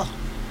said, oh,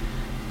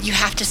 you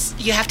have to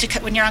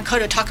when you're on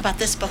Koto, talk about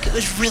this book. It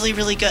was really,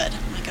 really good.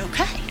 I'm like,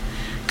 okay,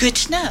 good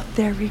to know.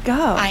 There we go.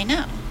 I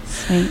know.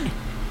 Sweet.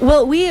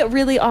 Well, we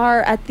really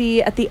are at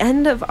the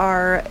end of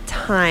our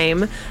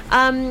time.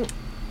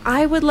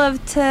 I would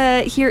love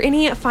to hear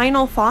any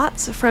final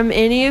thoughts from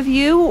any of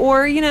you,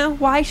 or,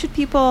 why should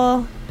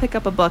people pick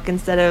up a book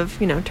instead of,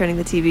 turning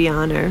the TV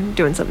on or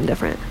doing something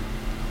different?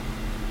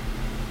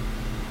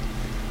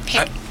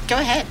 Go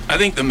ahead. I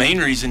think the main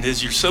reason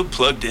is you're so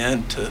plugged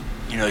in to,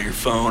 your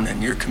phone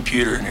and your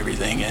computer and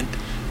everything. And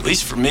at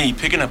least for me,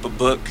 picking up a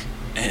book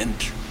and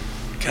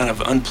kind of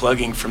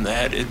unplugging from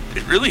that, it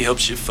really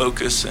helps you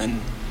focus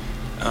and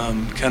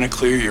kind of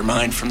clear your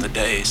mind from the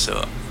day.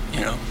 So,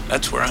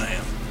 that's where I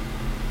am.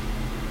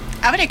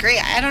 I would agree.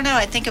 I don't know.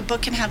 I think a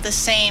book can have the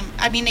same.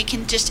 I mean, it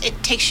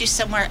takes you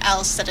somewhere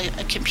else that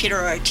a computer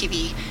or a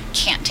TV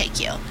can't take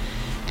you,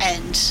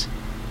 and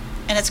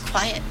it's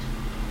quiet.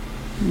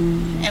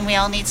 And we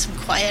all need some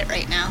quiet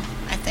right now,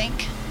 I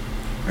think.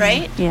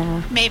 Right?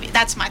 Yeah. Maybe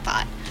that's my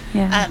thought.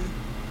 Yeah.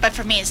 But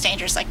for me, it's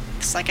dangerous. Like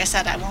I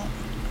said, I won't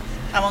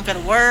go to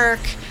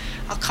work.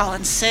 I'll call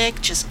in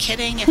sick. Just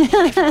kidding.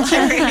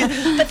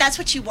 But that's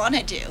what you want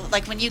to do.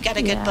 Like when you get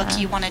a good book,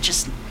 you want to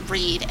just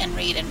read and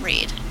read and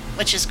read,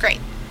 which is great.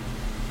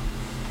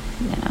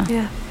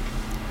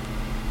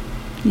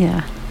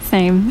 Yeah.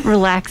 Same.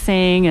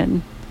 Relaxing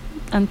and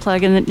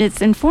unplug, and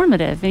it's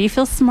informative, and you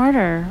feel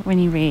smarter when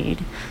you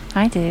read.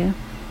 I do.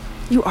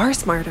 You are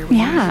smarter when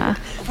you read.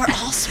 We're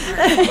all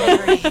smarter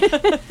when we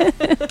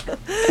read.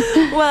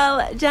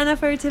 Well,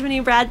 Jennifer, Tiffany,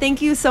 Brad,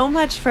 thank you so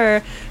much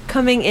for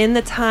coming in.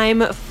 The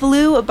time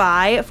flew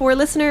by. For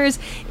listeners,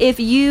 if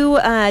you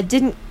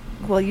you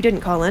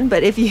didn't call in,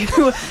 but if you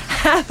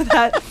have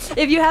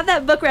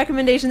that book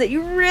recommendation that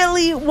you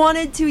really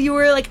wanted to, you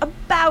were like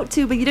about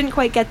to, but you didn't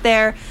quite get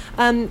there,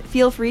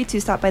 feel free to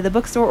stop by the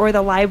bookstore or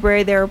the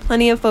library. There are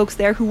plenty of folks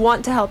there who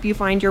want to help you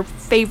find your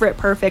favorite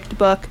perfect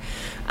book.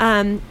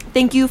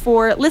 Thank you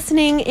for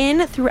listening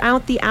in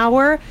throughout the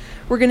hour.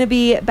 We're going to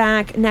be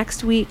back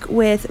next week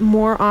with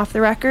more Off the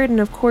Record, and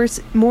of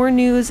course, more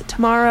news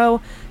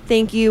tomorrow.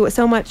 Thank you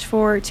so much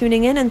for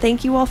tuning in, and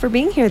thank you all for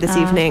being here this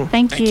evening.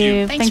 Thank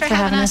you. Thanks for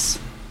having us.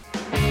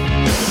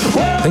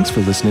 Thanks for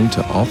listening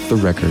to Off the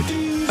Record.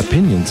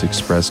 Opinions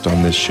expressed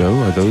on this show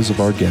are those of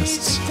our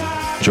guests.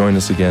 Join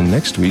us again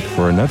next week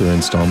for another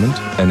installment,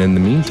 and in the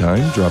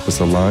meantime, drop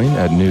us a line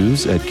at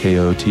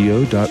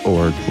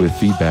news@koto.org with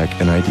feedback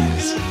and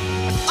ideas.